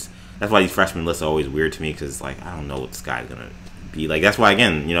years. That's why these freshman lists are always weird to me because like I don't know what this guy's going to be like. That's why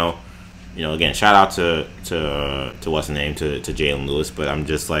again, again, shout out to what's the name to Jalen Lewis, but I'm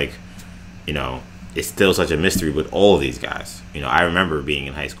just like, it's still such a mystery with all of these guys. I remember being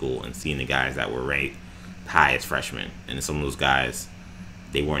in high school and seeing the guys that were ranked high as freshmen, and some of those guys,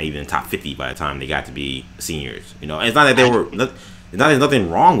 they weren't even in the top 50 by the time they got to be seniors. And it's not that there's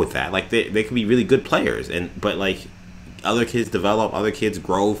nothing wrong with that. Like they could be really good players, but like other kids develop, other kids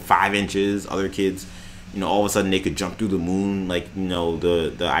grow 5 inches, other kids, all of a sudden they could jump through the moon. Like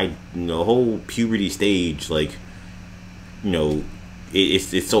the whole puberty stage, like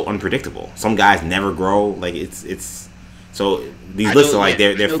it's so unpredictable. Some guys never grow. Like it's so these lists are like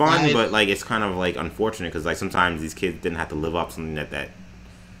they're fun, but like it's kind of like unfortunate because like sometimes these kids didn't have to live up to something that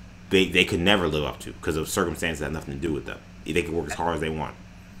they could never live up to because of circumstances that have nothing to do with them. They can work as hard as they want.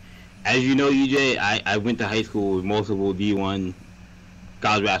 As you know, EJ, I went to high school with multiple D1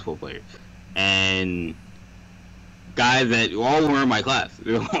 college basketball players, and guys that all were in my class. A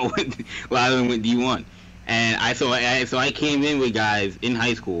lot of them went D1, and so I came in with guys in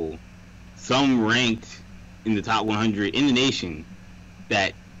high school, some ranked in the top 100 in the nation,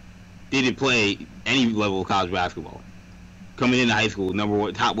 that didn't play any level of college basketball. Coming into high school, number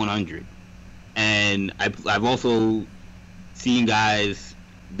one, top 100, and I've also seen guys.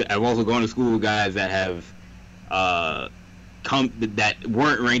 I've also gone to school with guys that have that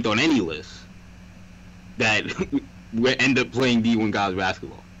weren't ranked on any list that end up playing D1 college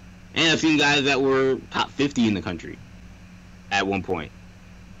basketball. And I've seen guys that were top 50 in the country at one point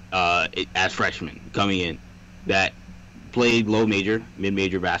as freshmen coming in that played low major, mid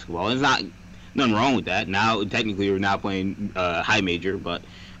major basketball. And there's nothing wrong with that. Now technically we're now playing high major, but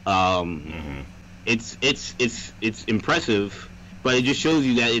it's impressive. But it just shows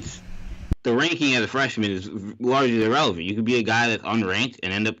you that the ranking as a freshman is largely irrelevant. You could be a guy that's unranked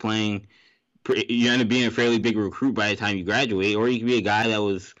and end up playing. You end up being a fairly big recruit by the time you graduate, or you could be a guy that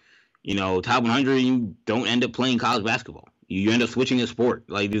was, top 100 and you don't end up playing college basketball. You end up switching a sport.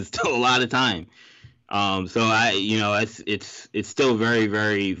 Like there's still a lot of time. So it's still very,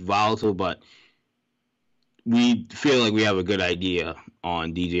 very volatile, but we feel like we have a good idea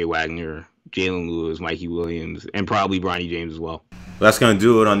on DJ Wagner, Jalen Lewis, Mikey Williams, and probably Bronny James as well. That's going to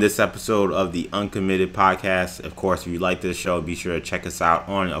do it on this episode of the Uncommitted Podcast. Of course, if you like this show, be sure to check us out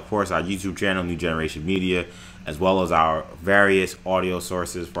on, of course, our YouTube channel, New Generation Media, as well as our various audio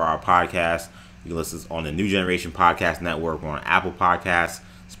sources for our podcast. You can listen on the New Generation Podcast Network. We're on Apple Podcasts,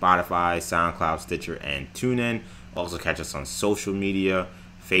 Spotify, SoundCloud, Stitcher, and TuneIn. Also catch us on social media,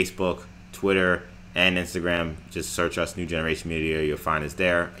 Facebook, Twitter, and Instagram. Just search us, New Generation Media. You'll find us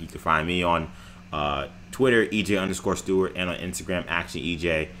there. You can find me on Twitter, EJ_Stewart, and on Instagram, Action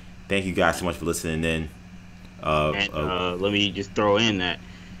EJ. Thank you guys so much for listening in. Let me just throw in that,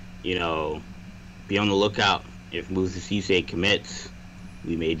 be on the lookout. If Moussa Cisse commits,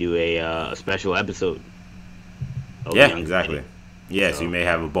 we may do a special episode. Yeah, exactly. Yeah, so you may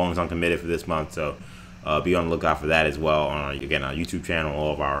have a bonus uncommitted for this month. So be on the lookout for that as well on our YouTube channel,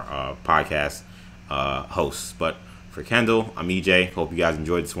 all of our podcast hosts. But for Kendall, I'm EJ. Hope you guys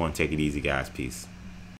enjoyed this one. Take it easy, guys. Peace.